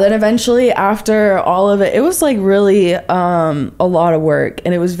 Yeah, then eventually after all of it, it was like really a lot of work,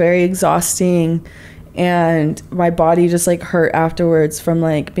 and it was very exhausting, and my body just like hurt afterwards from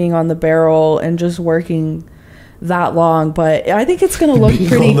like being on the barrel and just working that long. But I think it's gonna look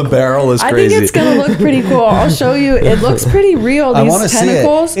pretty on the barrel is crazy. I think it's gonna look pretty cool. I'll show you. It looks pretty real, these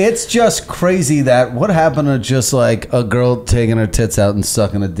tentacles. See it. It's just crazy that what happened to just like a girl taking her tits out and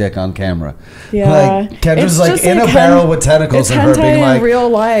sucking a dick on camera. Yeah, like Kendra's like in a barrel with tentacles and her being like, real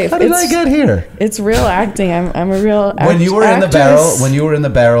life. How did I get here? It's real acting. I'm a real when you were actress. in the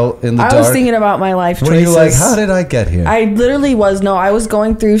barrel in the dark, I was thinking about my life choices. Were you like, how did I get here? I literally was. No, I was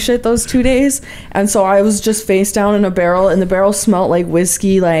going through shit those 2 days, and so I was just face down in a barrel, and the barrel smelled like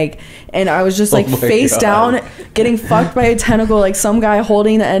whiskey, like, and I was just like face down getting fucked by a tentacle, like some guy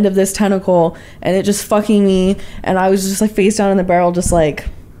holding the end of this tentacle and it just fucking me, and I was just like face down in the barrel, just like,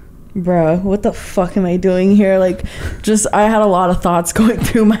 bruh, what the fuck am I doing here? Like, just I had a lot of thoughts going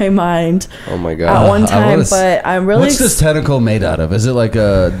through my mind. Oh my God. At one time, but I'm really. What's this tentacle made out of? Is it like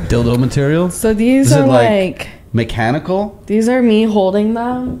a dildo material? So these are like mechanical? These are me holding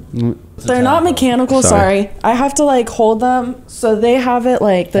them. They're not mechanical, sorry. I have to like hold them. So they have it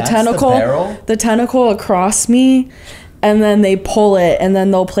like the tentacle across me, and then they pull it, and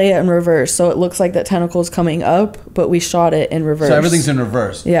then they'll play it in reverse. So it looks like that tentacle's coming up, but we shot it in reverse. So everything's in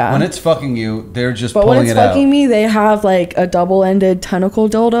reverse. Yeah. When it's fucking you, they're just pulling it out. But when it's fucking me, they have like a double-ended tentacle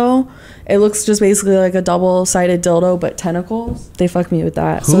dildo. It looks just basically like a double-sided dildo, but tentacles. They fuck me with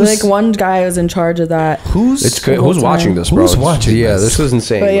that. So like one guy was in charge of that. Who's watching this, bro? Who's watching? Yeah, this was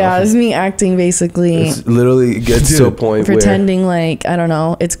insane. But yeah, it's me acting basically. It's literally gets to a point pretending like, I don't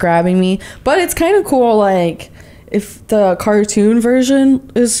know, it's grabbing me. But it's kind of cool, like, if the cartoon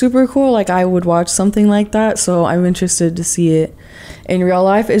version is super cool, like I would watch something like that. So I'm interested to see it in real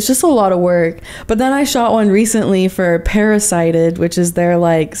life. It's just a lot of work. But then I shot one recently for Parasited, which is their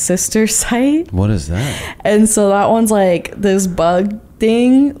like sister site. What is that? And so that one's like this bug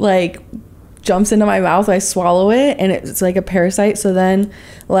thing, like jumps into my mouth, I swallow it, and it's like a parasite. So then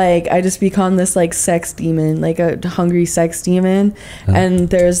like I just become this like sex demon, like a hungry sex demon. And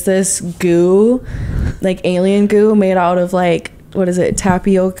there's this goo, like alien goo made out of like, what is it,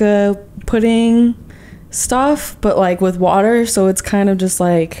 tapioca pudding stuff, but like with water. So it's kind of just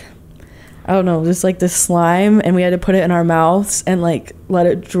like, I don't know, just like this slime, and we had to put it in our mouths and like let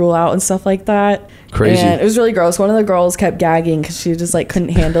it drool out and stuff like that. Crazy. And it was really gross. One of the girls kept gagging because she just like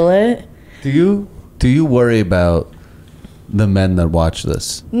couldn't handle it. Do you worry about the men that watch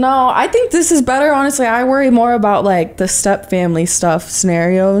this? No, I think this is better. Honestly, I worry more about like the step family stuff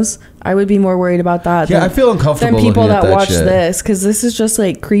scenarios. I would be more worried about that. Yeah, I feel uncomfortable than people that watch shit. this, because this is just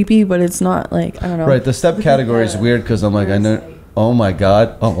like creepy, but it's not like, I don't know. Right, the step category is weird because I'm like, I know. Oh my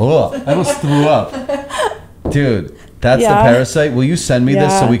god! Oh, I almost threw up, dude. That's the parasite. Will you send me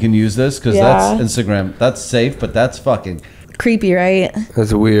this so we can use this? Because that's Instagram. That's safe, but that's fucking creepy, right?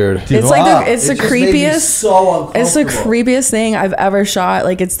 That's weird. Dude, it's like it's the creepiest. So it's the creepiest thing I've ever shot.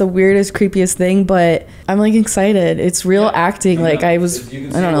 Like it's the weirdest, creepiest thing. But I'm like excited. It's real acting. Like I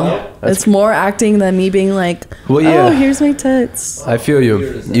don't know. It's more acting than me being like, oh, here's my tits. I feel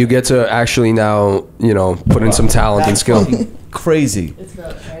you. You get to actually now, put in some talent and skill. Crazy.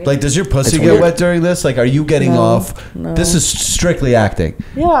 Like, does your pussy get wet during this? Like, are you getting off? No. This is strictly acting.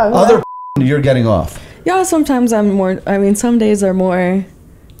 Yeah. Other you're getting off. Yeah, sometimes some days are more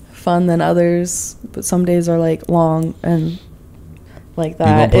fun than others, but some days are like long and like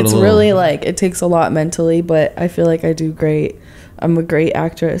that. It's really like, it takes a lot mentally, but I feel like I do great. I'm a great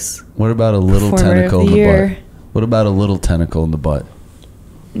actress. What about a little tentacle in the butt? What about a little tentacle in the butt?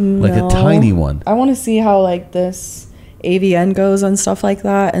 No. Like a tiny one. I want to see how like this AVN goes and stuff like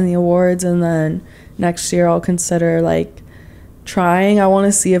that and the awards, and then next year I'll consider like trying. I want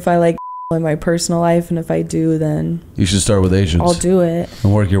to see if I like in my personal life, and if I do, then you should start with Asians. I'll do it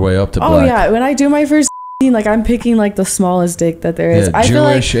and work your way up to black. Oh yeah, when I do my first like I'm picking like the smallest dick that there is. I feel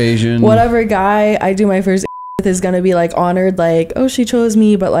like Asian, whatever guy I do my first with is gonna be like honored, like, oh, she chose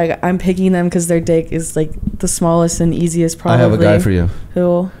me, but like I'm picking them because their dick is like the smallest and easiest. Probably. I have a guy for you.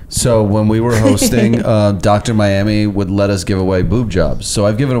 Who? So when we were hosting, Dr. Miami would let us give away boob jobs. So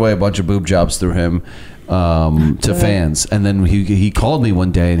I've given away a bunch of boob jobs through him to fans, and then he called me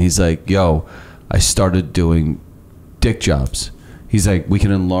one day and he's like, yo, I started doing dick jobs. He's like, we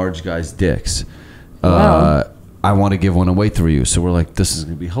can enlarge guys' dicks. Wow. I want to give one away through you. So we're like, this is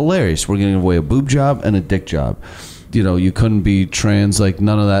going to be hilarious. We're going to give away a boob job and a dick job. You couldn't be trans, like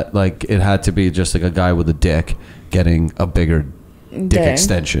none of that. Like it had to be just like a guy with a dick getting a bigger dick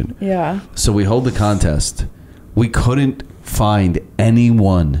extension. Yeah. So we hold the contest. We couldn't find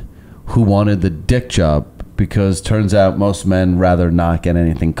anyone who wanted the dick job because turns out most men rather not get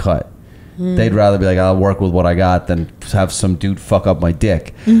anything cut. They'd rather be like, I'll work with what I got than have some dude fuck up my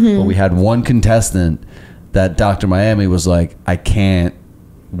dick. But we had one contestant that Dr. Miami was like, I can't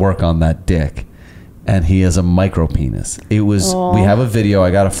work on that dick. And he has a micro penis. It was, we have a video.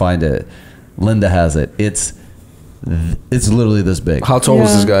 I got to find it. Linda has it. It's literally this big. How tall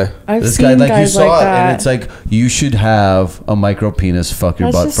was this guy? This guy, like you saw it, and it's like, you should have a micro penis. Fuck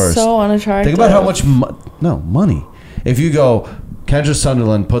your butt first. So unattractive. Think about how much money. If you go, Kendra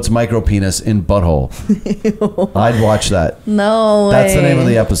Sunderland puts micro penis in butthole. I'd watch that. No way. That's the name of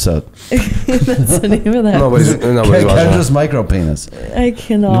the episode. That's the name of that. Nobody's Kendra's micro penis. I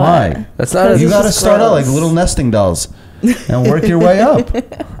cannot. Why? That's not. You got to start out like little nesting dolls and work your way up.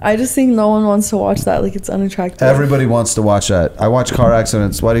 I just think no one wants to watch that. Like it's unattractive. Everybody wants to watch that. I watch car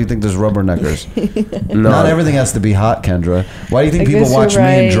accidents. Why do you think there's rubberneckers? Not everything has to be hot, Kendra. Why do you think people watch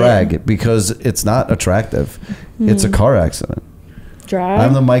me in drag? Because it's not attractive. It's a car accident. Drag?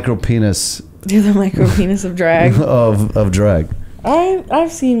 I'm the micro penis. You're the micro penis of drag. of drag.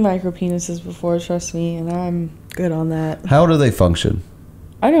 I've seen micro penises before, trust me, and I'm good on that. How do they function?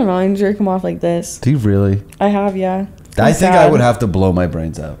 I don't know. I can jerk them off like this. Do you really? I have, yeah. I think I would have to blow my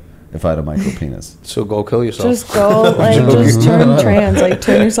brains out if I had a micro penis. So go kill yourself. Just go, just turn trans. Like,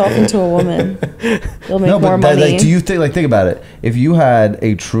 turn yourself into a woman. You'll make more money. Like, do you think, think about it. If you had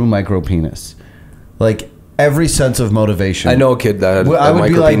a true micro penis, like, every sense of motivation. I know a kid that had I would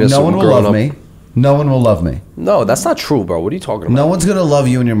be like, no one will love me. No one will love me. No, that's not true, bro. What are you talking about? No one's going to love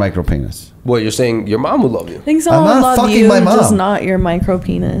you and your micro penis. What, you're saying your mom would love you? I think someone would love you, just not your micro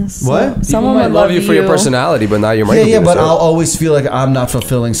penis. What? Someone might love you for your personality, but not your micro penis. Yeah, but I'll always feel like I'm not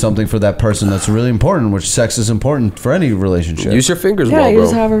fulfilling something for that person that's really important, which sex is important for any relationship. Use your fingers well, bro. Yeah, you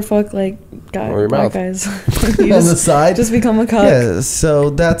just have her fuck like guys. On the side? Just become a cuck. Yeah, so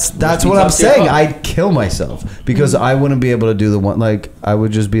that's what I'm saying. I'd kill myself because I wouldn't be able to do the one, like, I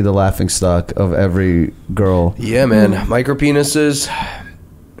would just be the laughing stock of every girl. Yeah, man. Micro penises.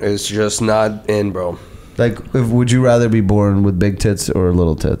 It's just not in, bro. Like, would you rather be born with big tits or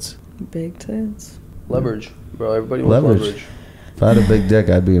little tits? Big tits. Leverage, bro. Everybody wants leverage. If I had a big dick,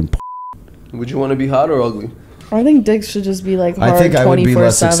 I'd be in. Would you want to be hot or ugly? I think dicks should just be like hard. I think I would be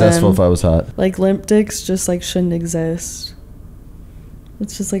less successful if I was hot. Like limp dicks just like shouldn't exist.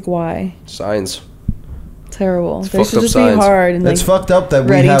 It's just like why? Science. Terrible. It's they should just science. Be hard and it's like fucked up that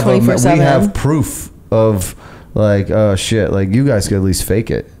we have proof of like shit. Like you guys could at least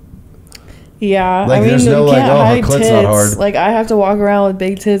fake it. Yeah, like, I mean, there's no you can't hide her clit's tits. Not hard. Like I have to walk around with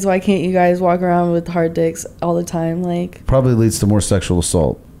big tits. Why can't you guys walk around with hard dicks all the time? Like probably leads to more sexual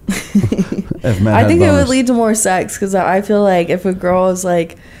assault. If men I think it would lead to more sex because I feel like if a girl is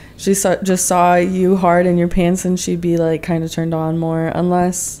like she just saw you hard in your pants and she'd be like kind of turned on more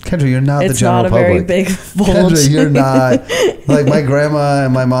unless Kendra, you're not the general public. It's not a very big bulge. Kendra, you're not. Like my grandma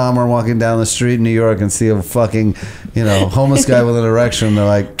and my mom are walking down the street in New York and see a fucking, homeless guy with an erection. They're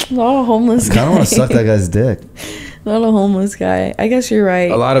like, not a homeless guy. I don't want to suck that guy's dick. Not a homeless guy. I guess you're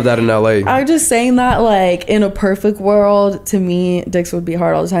right. A lot of that in LA. I'm just saying that, like, in a perfect world, to me, dicks would be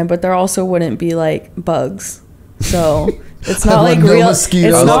hard all the time, but there also wouldn't be, like, bugs. So, it's not, like, real.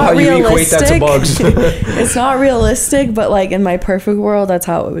 Mosquitoes. It's not realistic. You equate that to bugs. It's not realistic, but, like, in my perfect world, that's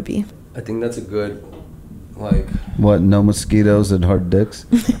how it would be. I think that's a good, like... What, no mosquitoes and hard dicks?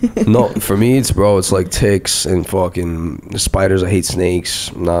 No, for me, it's like ticks and fucking spiders. I hate snakes.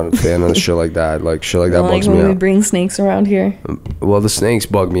 I'm not a fan of shit like that. Like, shit like that bugs me out. We bring snakes around here? Well, the snakes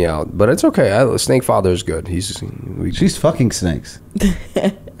bug me out. But it's okay. Snake father is good. She's fucking snakes.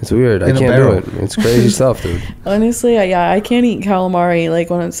 It's weird. I can't do it. It's crazy stuff, dude. Honestly, I can't eat calamari.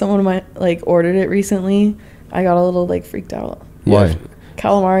 Like, when someone of mine, like, ordered it recently, I got a little, like, freaked out. Why?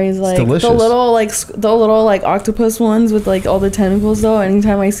 Calamari is like the little octopus ones with like all the tentacles. Though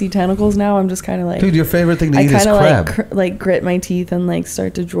anytime I see tentacles now, I'm just kind of like, dude, your favorite thing to eat is crab. Like grit my teeth and like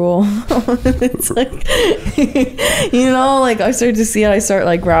start to drool. It's like like I start to see it, I start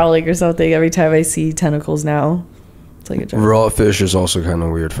like growling or something every time I see tentacles now. It's like a joke. Raw fish is also kind of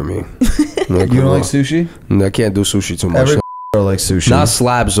weird for me. Like, you don't like sushi? I can't do sushi too much. Everybody like sushi. Not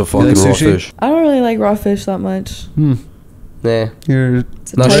slabs of fucking raw fish. I don't really like raw fish that much. Nah,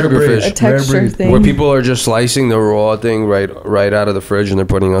 it's not sugarfish. A texture thing. Where people are just slicing the raw thing right out of the fridge and they're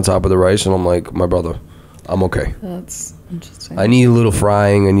putting it on top of the rice, and I'm like, my brother, I'm okay. That's interesting. I need a little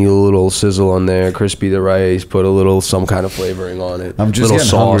frying. I need a little sizzle on there, crispy the rice, put a little some kind of flavoring on it. I'm just getting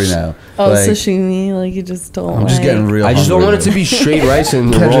hungry now. Oh, like, sashimi, like you just don't. I'm just getting real. I just don't want it to be straight rice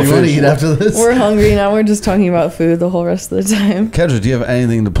and raw fish. You want to eat after this? We're hungry now. We're just talking about food the whole rest of the time. Kendra, do you have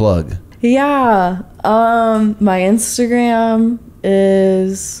anything to plug? Yeah. My Instagram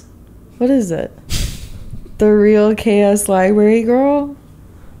is, what is it? The Real KS Library Girl,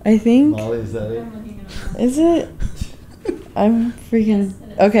 I think. Molly, is that it? Is it? I'm freaking...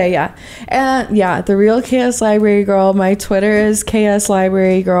 Okay, yeah. And yeah, The Real KS Library Girl. My Twitter is KS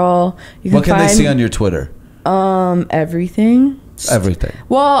Library Girl. What can they see on your Twitter? Everything. Everything.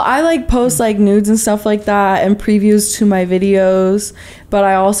 Well, I like post like nudes and stuff like that and previews to my videos, but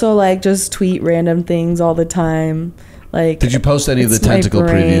I also like just tweet random things all the time. Like, did you post any of the tentacle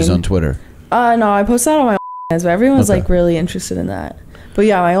previews on Twitter? No, I post that on my OnlyFans, but everyone's like really interested in that. But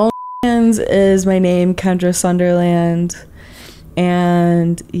yeah, my OnlyFans is my name, Kendra Sunderland,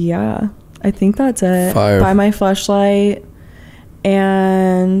 and yeah, I think that's it. Fire. Buy my fleshlight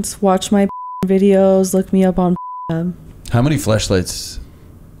and watch my videos. Look me up on. How many fleshlights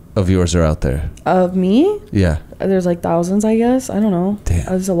of yours are out there? Of me? Yeah. There's like thousands, I guess. I don't know. Damn.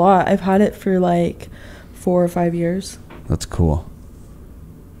 There's a lot. I've had it for like 4 or 5 years. That's cool.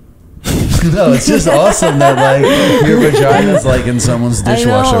 No, it's just awesome that like your vagina's like in someone's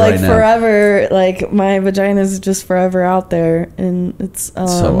dishwasher right now. Forever, like my vagina's just forever out there, and it's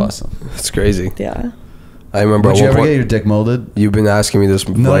so awesome. It's crazy. Yeah. I remember. Would you ever get your dick molded? You've been asking me this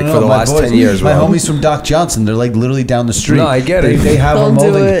for the last 10 years. My homies from Doc Johnson, they're like literally down the street. No, I get it. They have a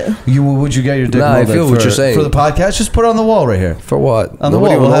molding. Would you get your dick molded? I feel what you're saying. For the podcast, just put it on the wall right here. For what? On the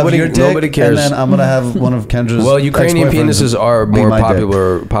wall. We'll have your dick, nobody cares. And then I'm gonna have one of Kendra's. Well, Ukrainian penises are more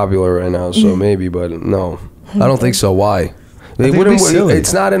popular right now, so maybe, but no, I don't think so. Why? They wouldn't.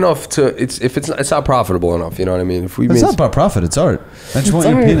 It's not enough to. It's not profitable enough. You know what I mean? It's not about profit. It's art. I just want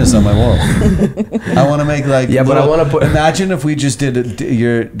your penis on my wall. I want to make like. Yeah, but I want to put. Imagine if we just did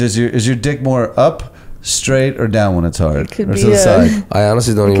is your dick more up, straight, or down when it's hard, or to the side? I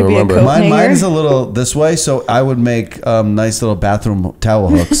honestly don't even remember. Mine's a little this way, so I would make nice little bathroom towel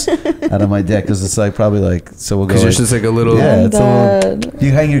hooks out of my dick because it's like probably like so we'll go. Because you're just like a little. Yeah, it's a little.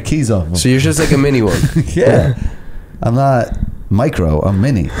 You hang your keys off them. So you're just like a mini one. Yeah. I'm not. a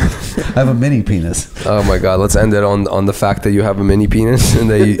mini. I have a mini penis. Oh my God, let's end it on the fact that you have a mini penis and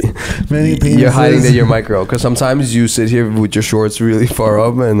that you're hiding that you're micro. Because sometimes you sit here with your shorts really far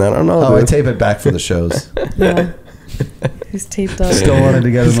up and I don't know. Oh, dude. I tape it back for the shows. Yeah. He's taped up. Still wanted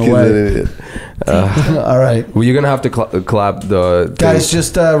to get in the way. All right. Well, you're gonna have to clap the guys.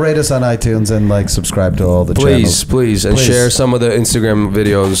 Just rate us on iTunes and like subscribe to all the channels. Please, and share some of the Instagram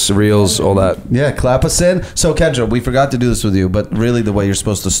videos, reels, all that. Yeah, clap us in. So Kendra, we forgot to do this with you, but really the way you're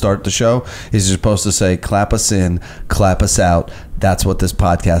supposed to start the show is you're supposed to say, "Clap us in, clap us out." That's what this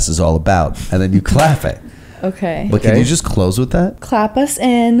podcast is all about, and then you clap it. Okay. But can you just close with that? Clap us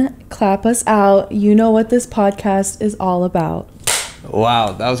in, clap us out. You know what this podcast is all about.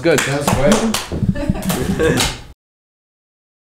 Wow, that was good. That was great.